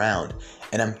not around.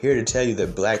 And I'm here to tell you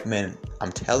that black men,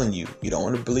 I'm telling you, you don't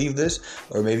want to believe this,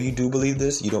 or maybe you do believe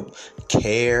this, you don't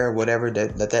care, whatever,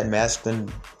 let that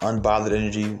masculine, unbothered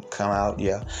energy come out,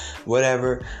 yeah,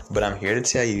 whatever. But I'm here to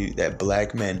tell you that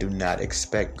black men do not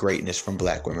expect greatness from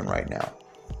black women right now.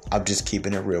 I'm just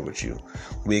keeping it real with you.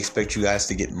 We expect you guys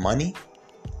to get money.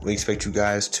 We expect you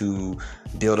guys to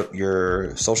build up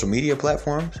your social media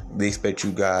platforms. We expect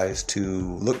you guys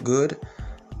to look good.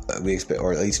 We expect,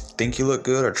 or at least think you look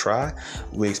good, or try.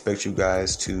 We expect you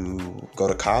guys to go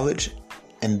to college,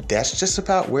 and that's just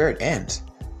about where it ends.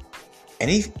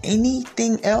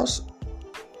 Anything else?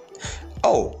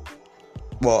 Oh,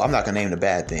 well, I'm not gonna name the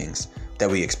bad things that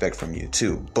we expect from you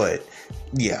too, but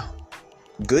yeah,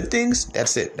 Good things,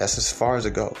 that's it. That's as far as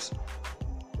it goes.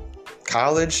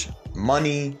 College,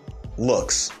 money,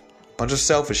 looks. Bunch of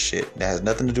selfish shit that has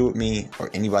nothing to do with me or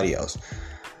anybody else.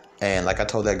 And like I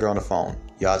told that girl on the phone,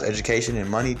 y'all's education and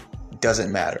money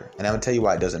doesn't matter. And I'm going to tell you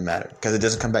why it doesn't matter. Because it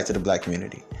doesn't come back to the black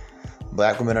community.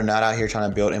 Black women are not out here trying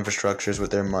to build infrastructures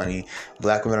with their money.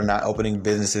 Black women are not opening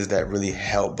businesses that really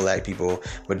help black people.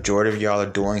 Majority of y'all are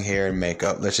doing hair and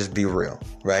makeup. Let's just be real,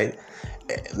 right?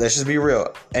 Let's just be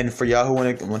real. And for y'all who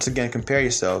want to, once again, compare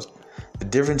yourselves, the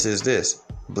difference is this.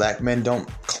 Black men don't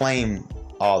claim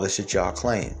all the shit y'all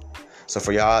claim. So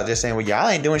for y'all just saying, well, y'all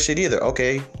ain't doing shit either.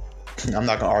 Okay, I'm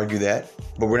not going to argue that.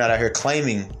 But we're not out here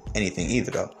claiming anything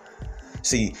either, though.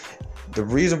 See, the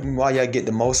reason why y'all get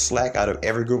the most slack out of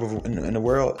every group in the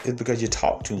world is because you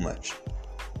talk too much.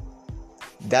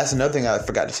 That's another thing I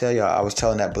forgot to tell y'all. I was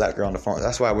telling that black girl on the phone.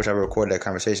 That's why I wish I recorded that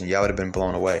conversation. Y'all would have been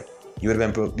blown away. You would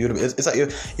have been. It's like, you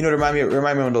know, it remind me of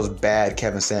one of those bad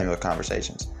Kevin Samuel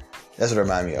conversations. That's what it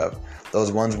reminded me of.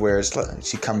 Those ones where it's like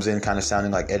she comes in kind of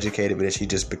sounding like educated, but then she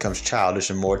just becomes childish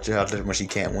and more childish when she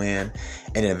can't win,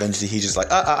 and then eventually he's just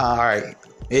like, all right.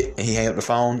 And he hang up the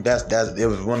phone. It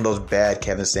was one of those bad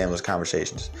Kevin Samuels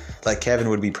conversations. Like, Kevin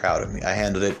would be proud of me. I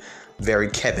handled it very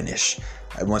Kevinish.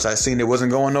 Once I seen it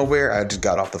wasn't going nowhere, I just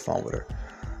got off the phone with her.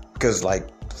 Because like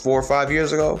 4 or 5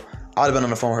 years ago, I'd have been on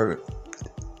the phone with her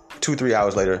 2-3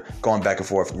 hours later, going back and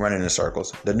forth, running in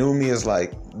circles. The new me is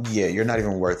like, yeah, you're not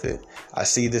even worth it. I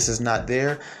see this is not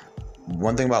there.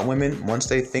 One thing about women, once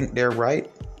they think they're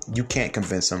right, you can't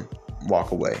convince them.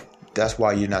 Walk away. That's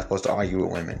why you're not supposed to argue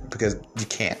with women, because you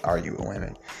can't argue with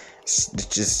women. It's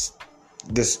just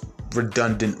this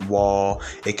redundant wall.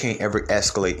 It can't ever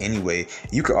escalate anyway.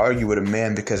 You could argue with a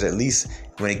man because at least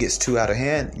when it gets too out of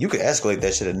hand, you could escalate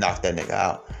that shit and knock that nigga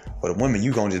out. But a woman,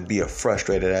 you gonna just be a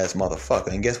frustrated ass motherfucker.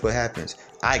 And guess what happens?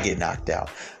 I get knocked out.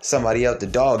 Somebody else, the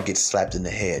dog gets slapped in the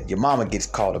head. Your mama gets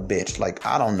called a bitch. Like,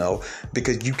 I don't know.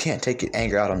 Because you can't take your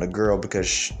anger out on the girl because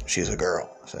she's a girl.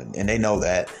 So, and they know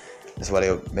that. That's why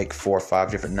they'll make 4 or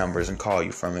 5 different numbers and call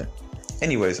you from it.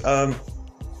 Anyways,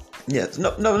 yeah,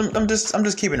 no, I'm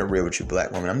just keeping it real with you,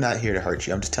 black woman. I'm not here to hurt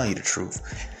you. I'm just telling you the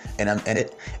truth. And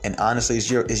honestly,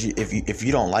 if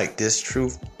you don't like this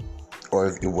truth,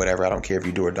 or whatever, I don't care if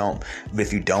you do or don't. But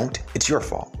if you don't, it's your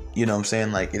fault. You know what I'm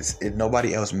saying? Like,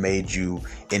 nobody else made you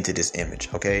into this image,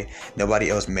 okay? Nobody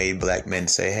else made black men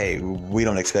say, hey, we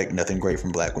don't expect nothing great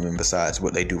from black women besides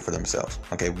what they do for themselves,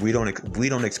 okay? We don't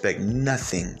expect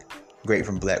nothing great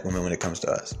from black women when it comes to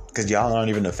us, because y'all aren't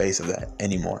even the face of that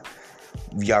anymore.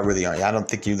 Y'all really aren't. I don't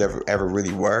think you ever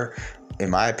really were, in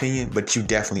my opinion, but you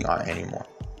definitely aren't anymore.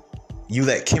 You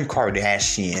let Kim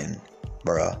Kardashian,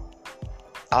 bruh,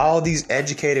 all these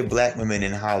educated black women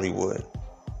in Hollywood,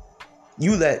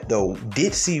 you let the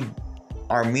ditzy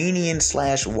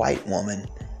Armenian/white woman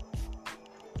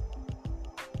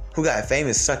who got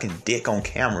famous sucking dick on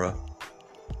camera,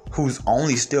 who's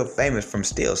only still famous from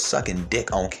still sucking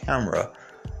dick on camera,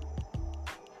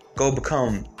 go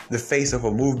become the face of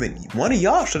a movement. One of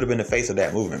y'all should have been the face of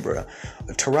that movement, bro.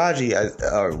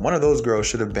 Taraji, one of those girls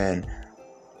should have been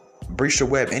Brisha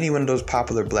Webb, any one of those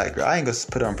popular black girls. I ain't gonna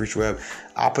put it on Brisha Webb.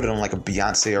 I'll put it on like a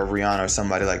Beyonce or Rihanna or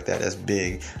somebody like that that's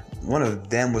big. One of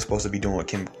them was supposed to be doing what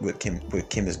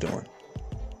Kim is doing.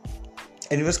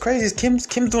 And what's crazy is Kim's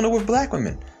doing it with black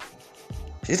women.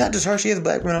 She's not just her, she has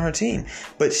black women on her team.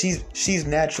 But she's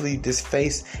naturally this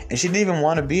face, and she didn't even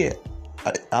want to be it.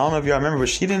 I don't know if y'all remember, but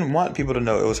she didn't want people to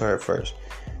know it was her at first.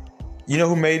 You know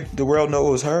who made the world know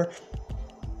it was her?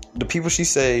 The people she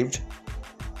saved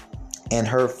and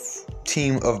her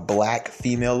team of black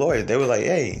female lawyers. They were like,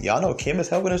 hey, y'all know Kim is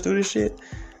helping us do this shit?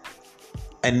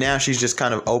 And now she's just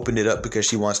kind of opened it up because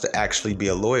she wants to actually be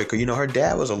a lawyer. Because, you know, her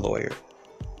dad was a lawyer.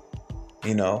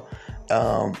 You know?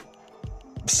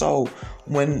 So,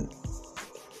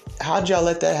 how'd y'all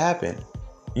let that happen?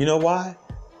 You know why?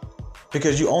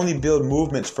 Because you only build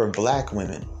movements for black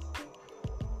women.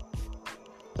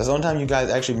 That's the only time you guys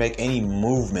actually make any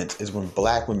movements is when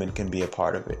black women can be a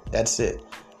part of it. That's it.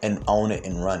 And own it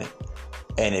and run it.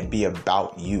 And it be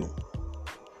about you.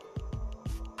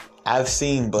 I've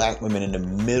seen black women in the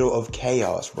middle of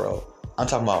chaos, bro. I'm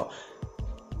talking about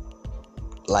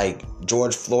like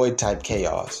George Floyd type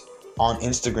chaos on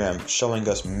Instagram showing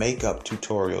us makeup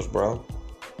tutorials, bro.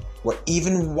 Where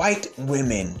even white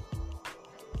women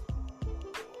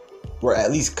were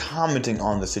at least commenting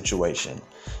on the situation.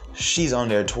 She's on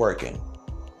there twerking.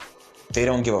 They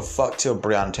don't give a fuck till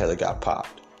Breonna Taylor got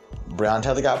popped. Breonna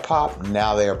Taylor got popped,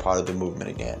 now they are part of the movement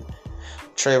again.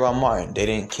 Trayvon Martin, they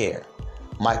didn't care.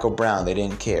 Michael Brown, they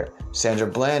didn't care. Sandra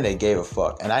Bland, they gave a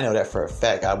fuck. And I know that for a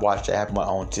fact. I watched it happen with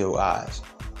my own 2 eyes.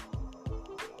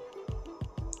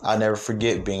 I'll never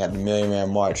forget being at the Million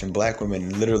Man March and black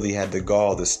women literally had the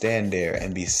gall to stand there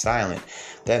and be silent.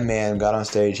 That man got on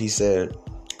stage. He said,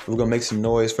 "We're going to make some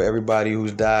noise for everybody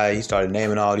who's died." He started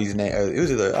naming all these names. It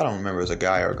was either, I don't remember if it was a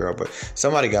guy or a girl, but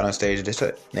somebody got on stage and they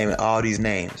started naming all these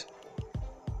names.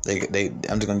 I'm just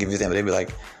going to give you them, but they'd be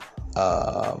like,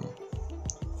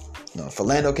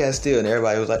 Philando Castile, and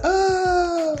everybody was like,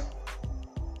 ah.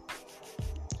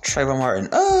 Trayvon Martin,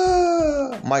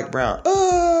 ah. Mike Brown,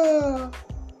 ah.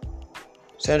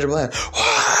 Sandra Bland,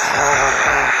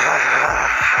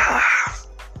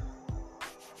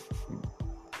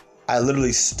 I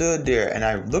literally stood there and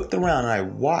I looked around and I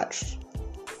watched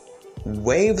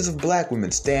waves of black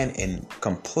women stand in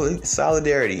complete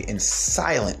solidarity in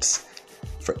silence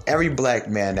for every black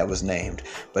man that was named.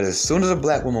 But as soon as a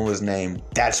black woman was named,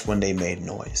 that's when they made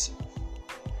noise.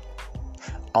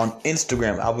 On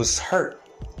Instagram, I was hurt.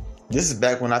 This is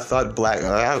back when I thought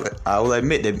I will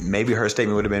admit that maybe her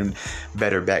statement would have been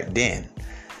better back then.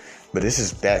 But this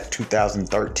is back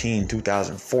 2013,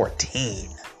 2014.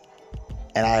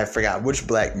 And I forgot which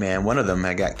black man, one of them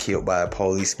had got killed by a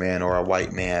policeman or a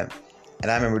white man. And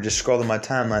I remember just scrolling my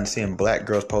timeline seeing black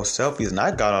girls post selfies. And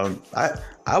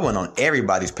I went on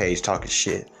everybody's page talking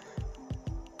shit.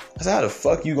 I said, how the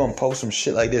fuck you gonna post some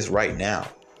shit like this right now?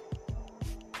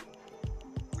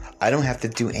 I don't have to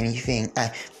do anything.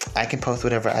 I can post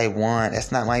whatever I want.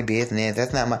 That's not my business.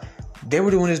 That's not my... They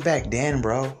were doing this back then,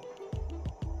 bro.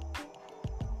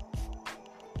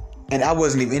 And I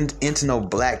wasn't even into no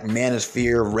black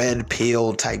manosphere, red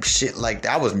pill type shit like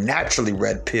that. I was naturally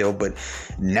red pill, but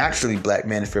naturally black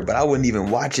manosphere. But I wasn't even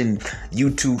watching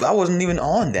YouTube. I wasn't even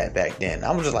on that back then.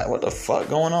 I was just like, what the fuck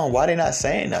going on? Why they not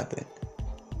saying nothing?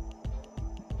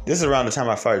 This is around the time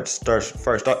I first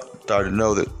started to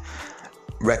know that,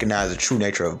 recognize the true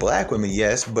nature of black women,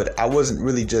 yes, but I wasn't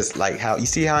really just like how you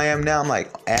see how I am now. I'm like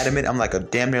adamant. I'm like a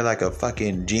damn near like a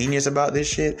fucking genius about this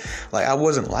shit. Like I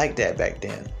wasn't like that back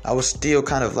then. I was still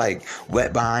kind of like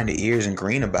wet behind the ears and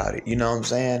green about it. You know what I'm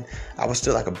saying? I was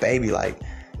still like a baby. Like,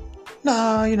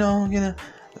 nah, you know.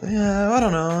 I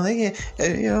don't know. They,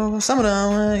 some of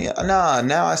them. Nah.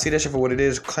 Now I see that shit for what it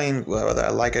is. Claim whether I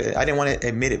like it. I didn't want to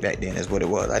admit it back then. Is what it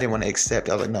was. I didn't want to accept.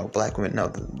 I was like, no, black women. No,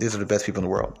 these are the best people in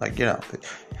the world. Like,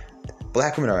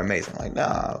 black women are amazing. Like,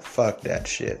 nah, fuck that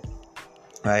shit.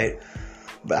 Right?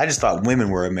 But I just thought women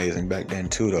were amazing back then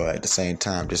too, though. At the same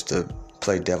time, just to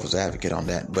play devil's advocate on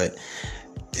that. But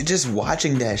just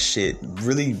watching that shit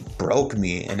really broke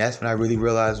me, and that's when I really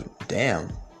realized,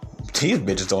 damn. These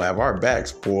bitches don't have our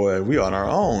backs, boy. We on our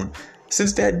own.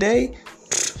 Since that day,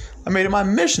 I made it my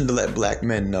mission to let black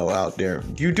men know out there.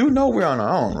 You do know we're on our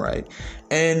own, right?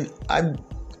 And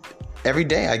every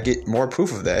day I get more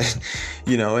proof of that.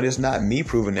 And it's not me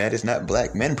proving that. It's not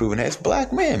black men proving that. It's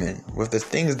black women with the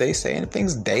things they say and the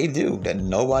things they do that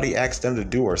nobody asked them to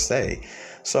do or say.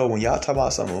 So when y'all talk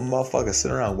about some motherfuckers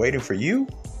sitting around waiting for you,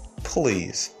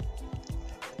 please,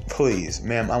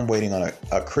 ma'am, I'm waiting on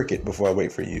a cricket before I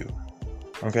wait for you.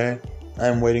 Okay?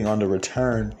 I'm waiting on the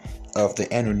return of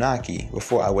the Anunnaki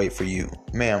before I wait for you.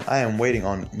 Ma'am, I am waiting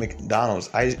on McDonald's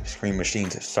ice cream machine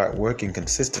to start working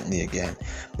consistently again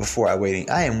before I waiting.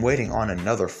 I am waiting on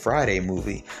another Friday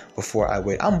movie before I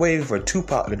wait. I'm waiting for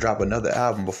Tupac to drop another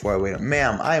album before I wait.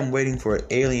 Ma'am, I am waiting for an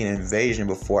alien invasion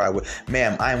before I wait.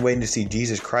 Ma'am, I am waiting to see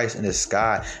Jesus Christ in the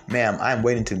sky. Ma'am, I am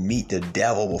waiting to meet the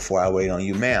devil before I wait on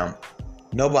you. Ma'am,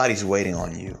 nobody's waiting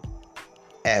on you.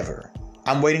 Ever.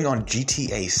 I'm waiting on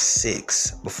GTA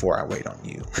 6 before I wait on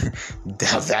you.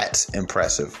 Now that's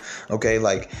impressive. Okay,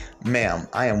 like, ma'am,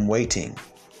 I am waiting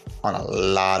on a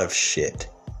lot of shit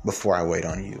before I wait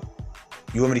on you.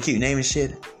 You want me to keep naming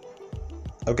shit?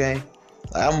 Okay?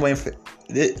 Like, I'm waiting for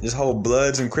this whole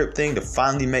Bloods and Crip thing to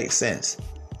finally make sense.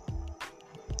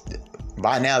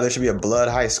 By now, there should be a Blood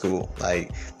high school.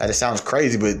 Like, that sounds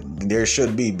crazy, but there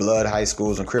should be Blood high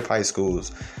schools and Crip high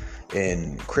schools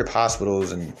and Crip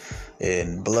hospitals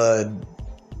and Blood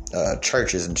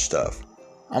churches and stuff.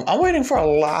 I'm waiting for a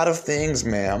lot of things,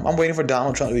 ma'am. I'm waiting for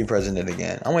Donald Trump to be president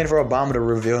again. I'm waiting for Obama to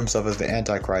reveal himself as the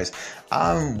Antichrist.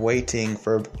 I'm waiting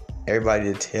for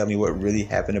everybody to tell me what really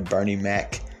happened to Bernie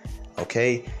Mac.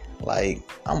 Okay? Like,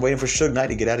 I'm waiting for Suge Knight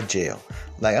to get out of jail.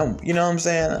 Like, you know what I'm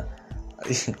saying?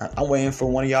 I'm waiting for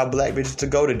one of y'all black bitches to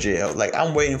go to jail. Like,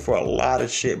 I'm waiting for a lot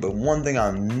of shit. But one thing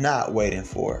I'm not waiting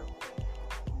for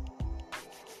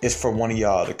is for one of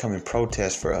y'all to come and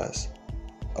protest for us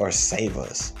or save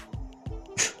us.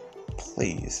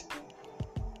 Please.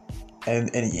 And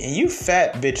you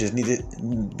fat bitches need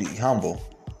to be humble.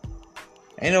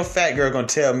 Ain't no fat girl gonna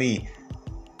tell me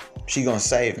she gonna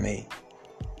save me.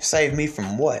 Save me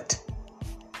from what?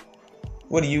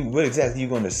 What exactly are you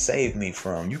going to save me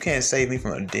from? You can't save me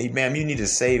from a day, ma'am. You need to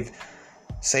save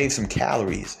some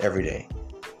calories every day.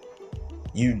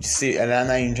 You see, and I'm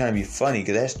not even trying to be funny,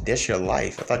 because that's your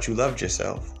life. I thought you loved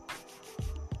yourself.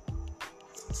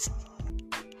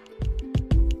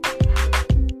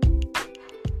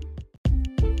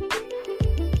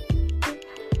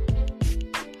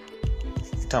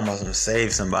 Talking about some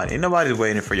save somebody. Ain't nobody's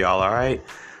waiting for y'all, alright?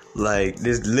 Like,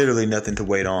 there's literally nothing to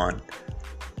wait on.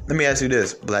 Let me ask you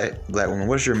this, black woman,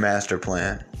 what's your master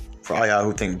plan? For all y'all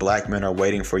who think black men are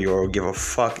waiting for you or give a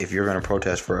fuck if you're gonna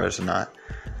protest for us or not.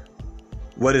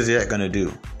 What is that gonna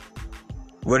do?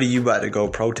 What are you about to go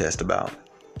protest about?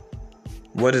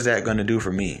 What is that gonna do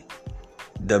for me?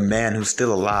 The man who's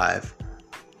still alive.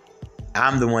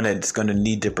 I'm the one that's gonna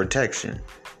need the protection.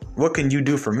 What can you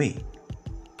do for me?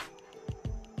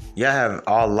 Y'all have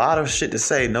a lot of shit to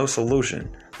say, no solution.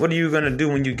 What are you going to do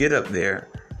when you get up there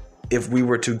if we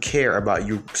were to care about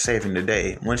you saving the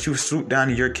day? Once you swoop down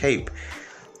to your cape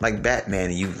like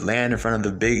Batman and you land in front of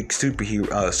the big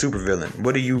supervillain,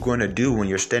 what are you going to do when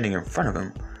you're standing in front of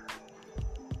him?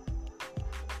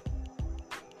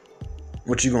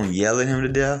 What, you going to yell at him to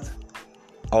death?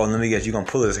 Oh, let me guess, you going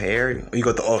to pull his hair? You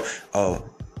got the,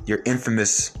 your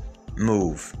infamous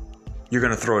move. You're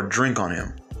going to throw a drink on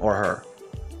him or her.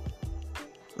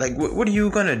 Like, what are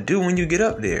you going to do when you get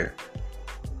up there?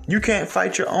 You can't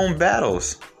fight your own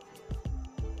battles.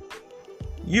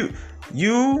 You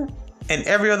and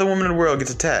every other woman in the world gets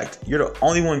attacked. You're the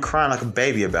only one crying like a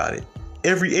baby about it.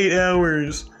 Every 8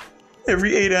 hours.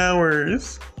 Every 8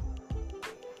 hours.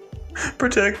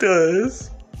 Protect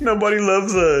us. Nobody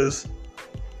loves us.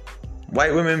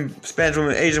 White women, Spanish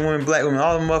women, Asian women, black women,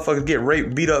 all the motherfuckers get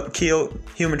raped, beat up, killed,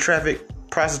 human trafficked,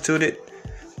 prostituted.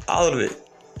 All of it.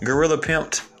 Gorilla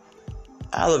pimped.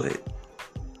 All of it.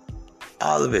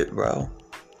 All of it, bro.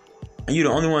 And you're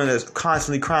the only one that's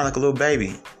constantly crying like a little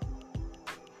baby.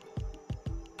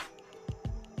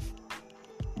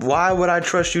 Why would I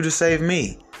trust you to save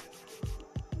me?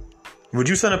 Would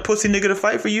you send a pussy nigga to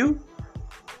fight for you?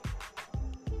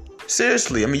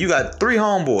 Seriously, I mean, you got 3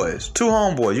 homeboys, 2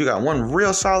 homeboys. You got one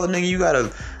real solid nigga. You got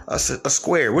a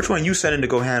square. Which one you sending to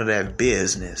go handle that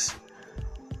business?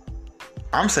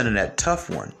 I'm sending that tough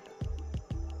one.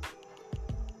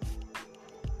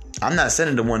 I'm not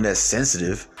sending the one that's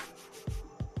sensitive,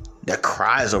 that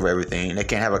cries over everything, that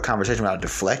can't have a conversation without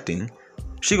deflecting.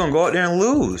 She gonna go out there and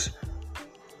lose.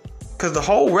 Because the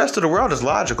whole rest of the world is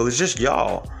logical. It's just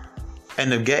y'all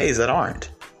and the gays that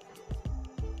aren't.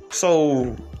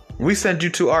 So we send you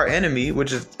to our enemy,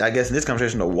 which is, I guess in this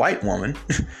conversation, a white woman.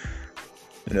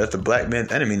 And that's the black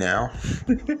man's enemy now.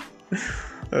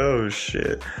 Oh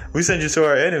shit. We send you to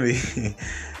our enemy. Hey,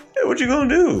 what you gonna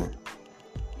do?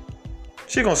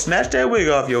 She gonna snatch that wig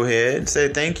off your head and say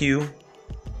thank you.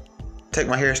 Take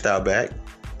my hairstyle back.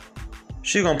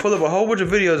 She gonna pull up a whole bunch of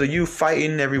videos of you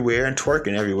fighting everywhere and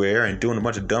twerking everywhere and doing a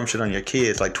bunch of dumb shit on your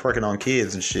kids, like twerking on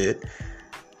kids and shit.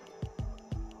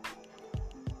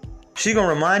 She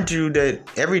gonna remind you that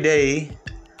every day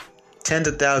tens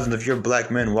of thousands of your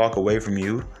black men walk away from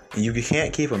you and you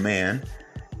can't keep a man.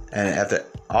 And after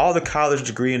all the college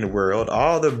degree in the world,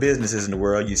 all the businesses in the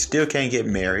world, you still can't get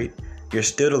married. You're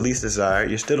still the least desired.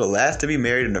 You're still the last to be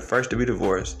married and the first to be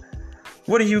divorced.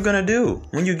 What are you going to do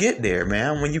when you get there,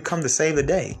 man? When you come to save the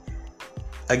day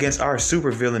against our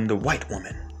supervillain, the white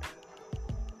woman?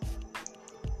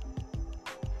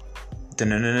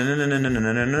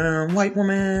 White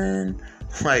woman.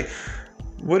 Like,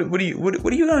 what are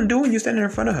you going to do when you're standing in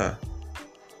front of her?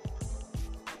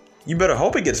 You better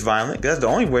hope it gets violent. That's the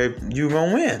only way you're going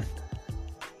to win.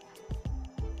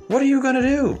 What are you going to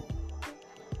do?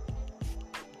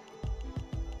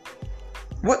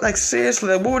 What, like, seriously,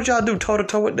 like, what would y'all do toe to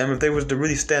toe with them if they was to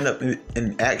really stand up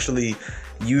and actually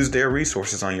use their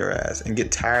resources on your ass and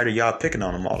get tired of y'all picking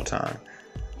on them all the time?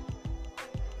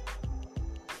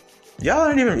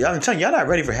 I'm telling you, y'all not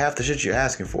ready for half the shit you're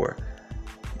asking for.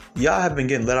 Y'all have been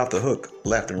getting let off the hook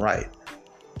left and right.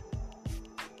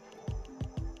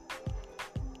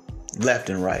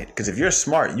 Left and right. Because if you're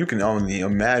smart, you can only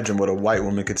imagine what a white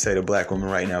woman could say to a black woman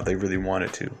right now if they really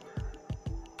wanted to.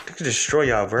 They could destroy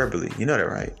y'all verbally. You know that,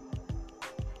 right?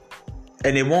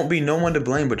 And it won't be no one to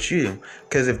blame but you.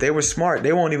 Because if they were smart,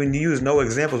 they won't even use no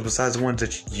examples besides the ones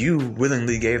that you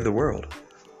willingly gave the world.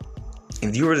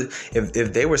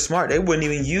 If they were smart, they wouldn't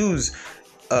even use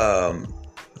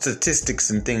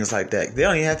statistics and things like that. They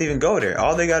don't even have to even go there.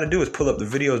 All they got to do is pull up the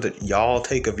videos that y'all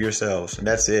take of yourselves. And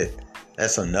that's it.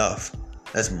 That's enough.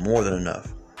 That's more than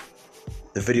enough.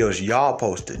 The videos y'all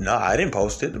posted. No, I didn't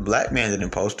post it. The black man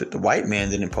didn't post it. The white man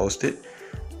didn't post it.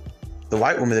 The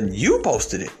white woman didn't. You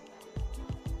posted it.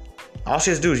 All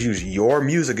she has to do is use your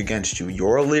music against you,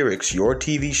 your lyrics, your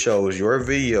TV shows, your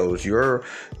videos, your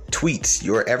tweets,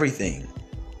 your everything.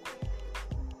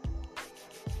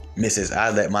 Mrs.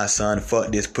 I let my son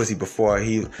fuck this pussy before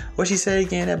he... What she say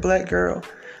again, that black girl?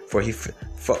 Before he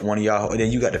fuck one of y'all. And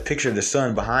then you got the picture of the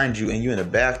son behind you and you in the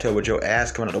bathtub with your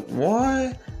ass coming out.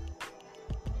 What?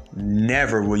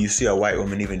 Never will you see a white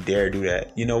woman even dare do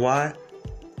that. You know why?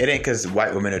 It ain't because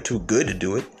white women are too good to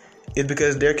do it. It's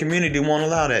because their community won't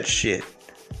allow that shit.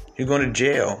 You're going to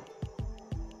jail.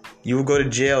 You will go to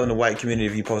jail in the white community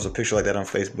if you post a picture like that on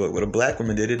Facebook. But a black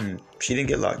woman did it and she didn't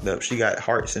get locked up. She got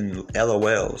hearts and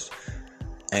LOLs.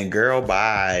 And girl,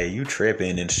 bye. You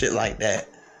tripping and shit like that.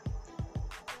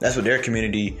 That's what their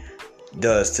community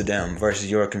does to them versus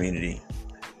your community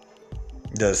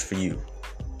does for you.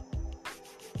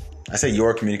 I say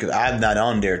your community because I'm not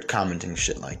on there commenting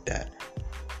shit like that.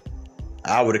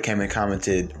 I would have came and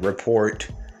commented, report,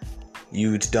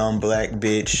 you dumb black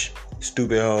bitch,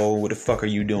 stupid hoe, what the fuck are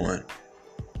you doing?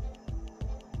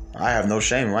 I have no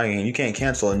shame in my game. You can't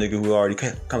cancel a nigga who already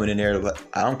coming in there.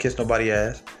 I don't kiss nobody's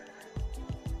ass.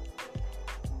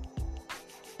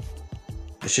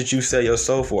 The shit you sell your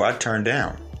soul for, I turn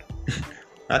down.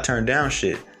 I turn down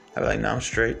shit. I be like, nah, I'm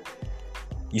straight.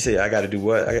 You say I gotta do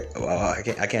what?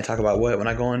 I can't talk about what when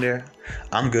I go in there.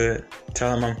 I'm good.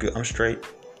 Tell them I'm good. I'm straight.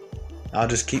 I'll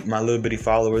just keep my little bitty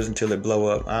followers until it blow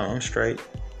up. I'm straight.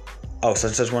 Oh, such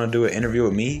and such want to do an interview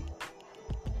with me?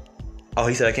 Oh,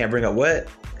 he said I can't bring up what?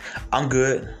 I'm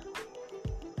good.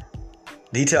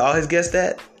 Did he tell all his guests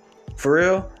that? For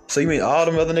real? So you mean all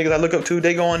them other niggas I look up to,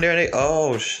 they go in there and they,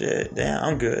 oh shit, damn,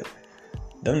 I'm good.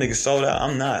 Them niggas sold out.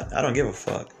 I'm not. I don't give a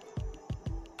fuck.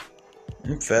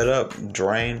 I'm fed up,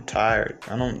 drained, tired.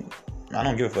 I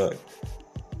don't give a fuck.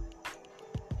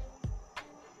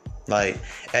 Like,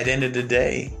 at the end of the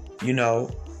day, you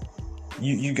know,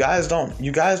 you guys don't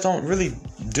really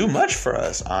do much for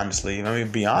us, honestly. I mean,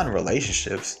 beyond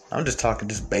relationships. I'm just talking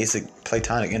just basic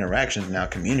platonic interactions now,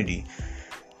 community.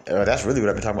 That's really what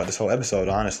I've been talking about this whole episode,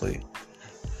 honestly.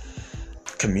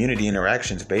 Community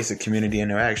interactions, basic community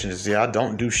interactions. Yeah, I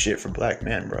don't do shit for black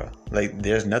men, bro. Like,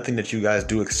 there's nothing that you guys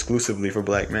do exclusively for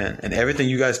black men. And everything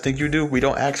you guys think you do, we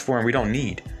don't ask for and we don't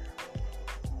need.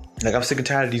 Like, I'm sick and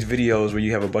tired of these videos where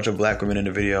you have a bunch of black women in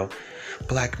the video.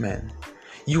 Black men,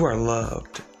 you are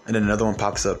loved. And then another one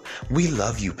pops up. We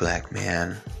love you, black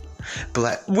man.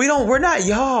 We're not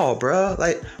y'all, bro.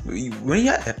 Like, when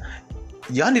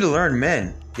y'all need to learn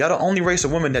men. Y'all the only race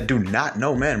of women that do not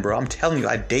know men, bro. I'm telling you,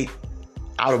 I date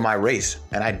out of my race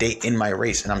and I date in my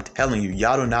race. And I'm telling you,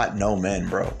 y'all do not know men,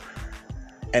 bro.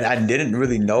 And I didn't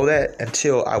really know that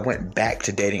until I went back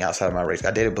to dating outside of my race.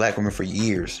 I dated black women for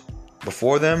years.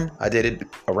 Before them, I dated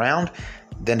around.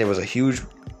 Then there was a huge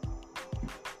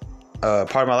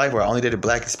part of my life where I only dated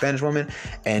black and Spanish women.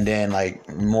 And then, like,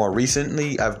 more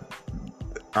recently,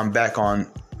 I'm back on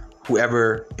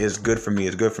whoever is good for me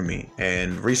is good for me.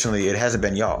 And recently, it hasn't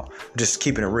been y'all. Just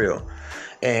keeping it real.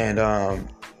 And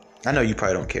I know you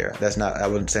probably don't care. That's not. I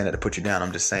wasn't saying that to put you down.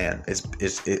 I'm just saying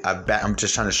I'm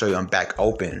just trying to show you I'm back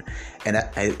open, and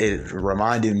it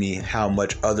reminded me how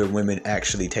much other women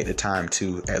actually take the time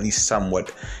to at least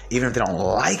somewhat, even if they don't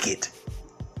like it,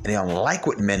 and they don't like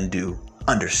what men do,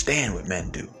 understand what men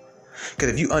do. Because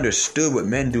if you understood what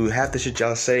men do, half the shit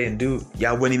y'all say and do,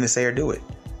 y'all wouldn't even say or do it.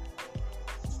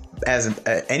 As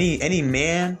any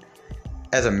man,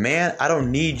 as a man, I don't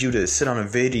need you to sit on a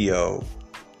video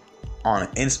on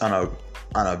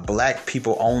a black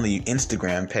people only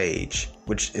Instagram page,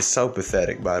 which is so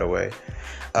pathetic, by the way,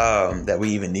 that we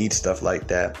even need stuff like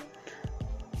that,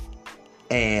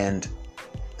 and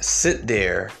sit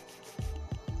there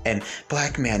and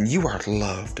black man, you are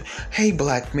loved. Hey,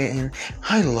 black man,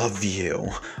 I love you.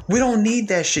 We don't need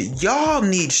that shit. Y'all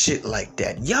need shit like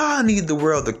that. Y'all need the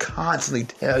world to constantly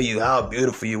tell you how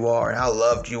beautiful you are and how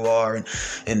loved you are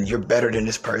and you're better than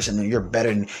this person and you're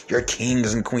better than your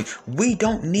kings and queens. We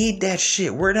don't need that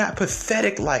shit. We're not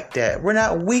pathetic like that. We're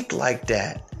not weak like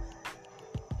that.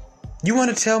 You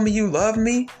want to tell me you love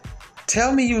me?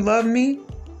 Tell me you love me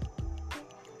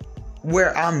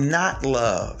where I'm not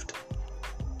loved.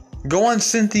 Go on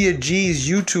Cynthia G's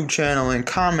YouTube channel and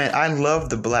comment, I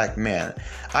love the black man.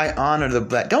 I honor the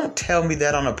black. Don't tell me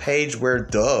that on a page where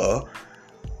duh.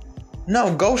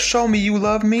 No, go show me you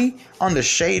love me on the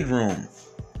Shade Room.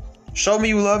 Show me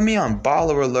you love me on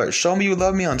Baller Alert. Show me you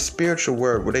love me on Spiritual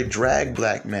Word where they drag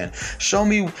black men. Show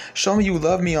me you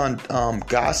love me on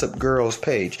Gossip Girl's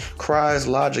page, Cries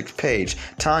Logic's page,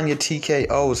 Tanya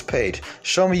TKO's page.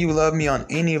 Show me you love me on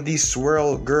any of these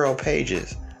Swirl Girl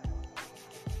pages.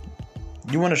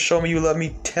 You want to show me you love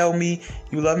me? Tell me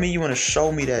you love me. You want to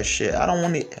show me that shit. I don't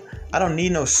want to. I don't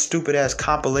need no stupid ass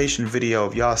compilation video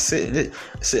of y'all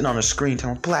sitting on a screen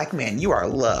telling black man, you are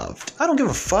loved. I don't give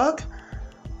a fuck.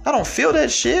 I don't feel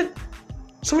that shit.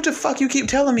 So what the fuck you keep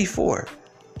telling me for?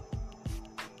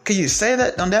 Can you say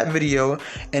that on that video,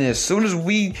 and as soon as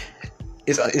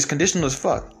it's conditional as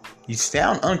fuck. You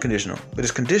sound unconditional, but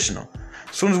it's conditional.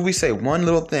 As soon as we say one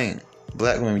little thing,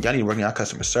 black women, y'all need to work on our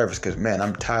customer service, because man,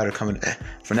 I'm tired of coming.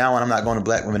 From now on, I'm not going to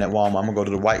black women at Walmart. I'm gonna go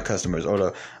to the white customers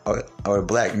or the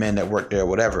black men that work there, or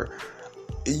whatever.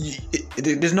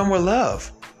 There's no more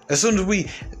love. As soon as we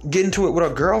get into it with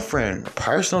a girlfriend, a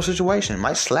personal situation,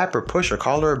 might slap her, push her,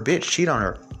 call her a bitch, cheat on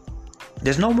her.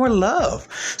 There's no more love.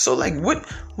 So like, what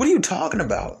are you talking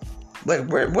about? Like,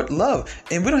 what love?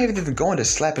 And we don't have to even go into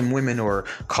slapping women or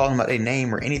calling them out their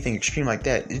name or anything extreme like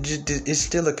that. It's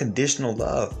still a conditional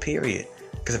love, period.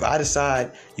 Because if I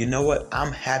decide, you know what,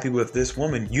 I'm happy with this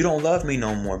woman, you don't love me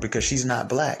no more because she's not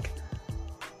black.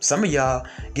 Some of y'all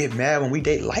get mad when we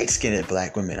date light-skinned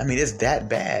black women. I mean, it's that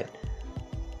bad.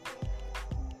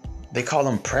 They call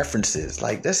them preferences.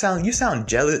 Like, you sound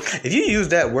jealous. If you use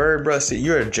that word, bro,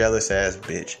 you're a jealous ass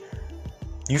bitch.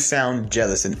 You sound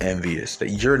jealous and envious that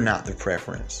you're not the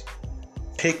preference.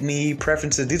 Pick me,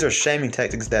 preferences. These are shaming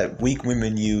tactics that weak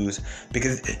women use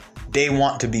because they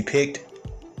want to be picked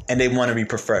and they want to be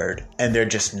preferred, and they're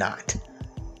just not.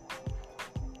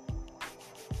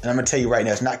 And I'm going to tell you right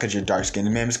now, it's not because you're dark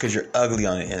skinned, man. It's because you're ugly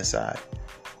on the inside.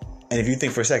 And if you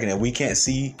think for a second that we can't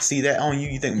see that on you,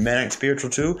 you think men aren't spiritual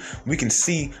too? We can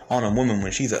see on a woman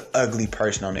when she's an ugly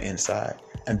person on the inside.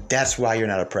 And that's why you're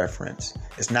not a preference.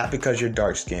 It's not because you're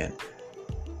dark skinned.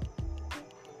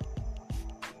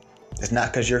 It's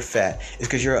not because you're fat. It's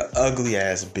because you're an ugly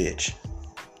ass bitch.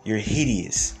 You're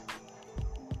hideous.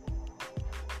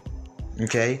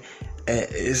 Okay? And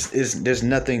there's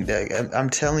nothing that I'm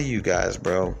telling you guys,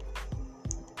 bro.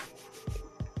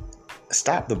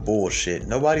 Stop the bullshit.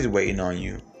 Nobody's waiting on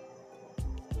you.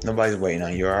 Nobody's waiting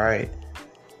on you, alright?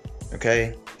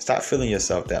 Okay? Stop feeling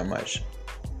yourself that much.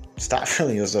 Stop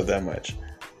feeling yourself that much.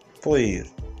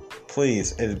 Please.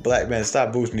 Please, as black men,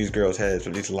 stop boosting these girls' heads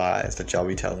with these lies that y'all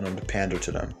be telling them to pander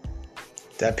to them.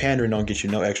 That pandering don't get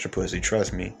you no extra pussy,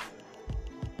 trust me.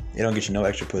 It don't get you no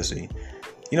extra pussy.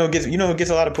 You know who gets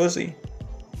a lot of pussy?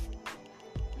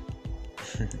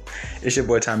 It's your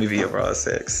boy Tommy V of Raw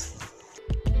Sex.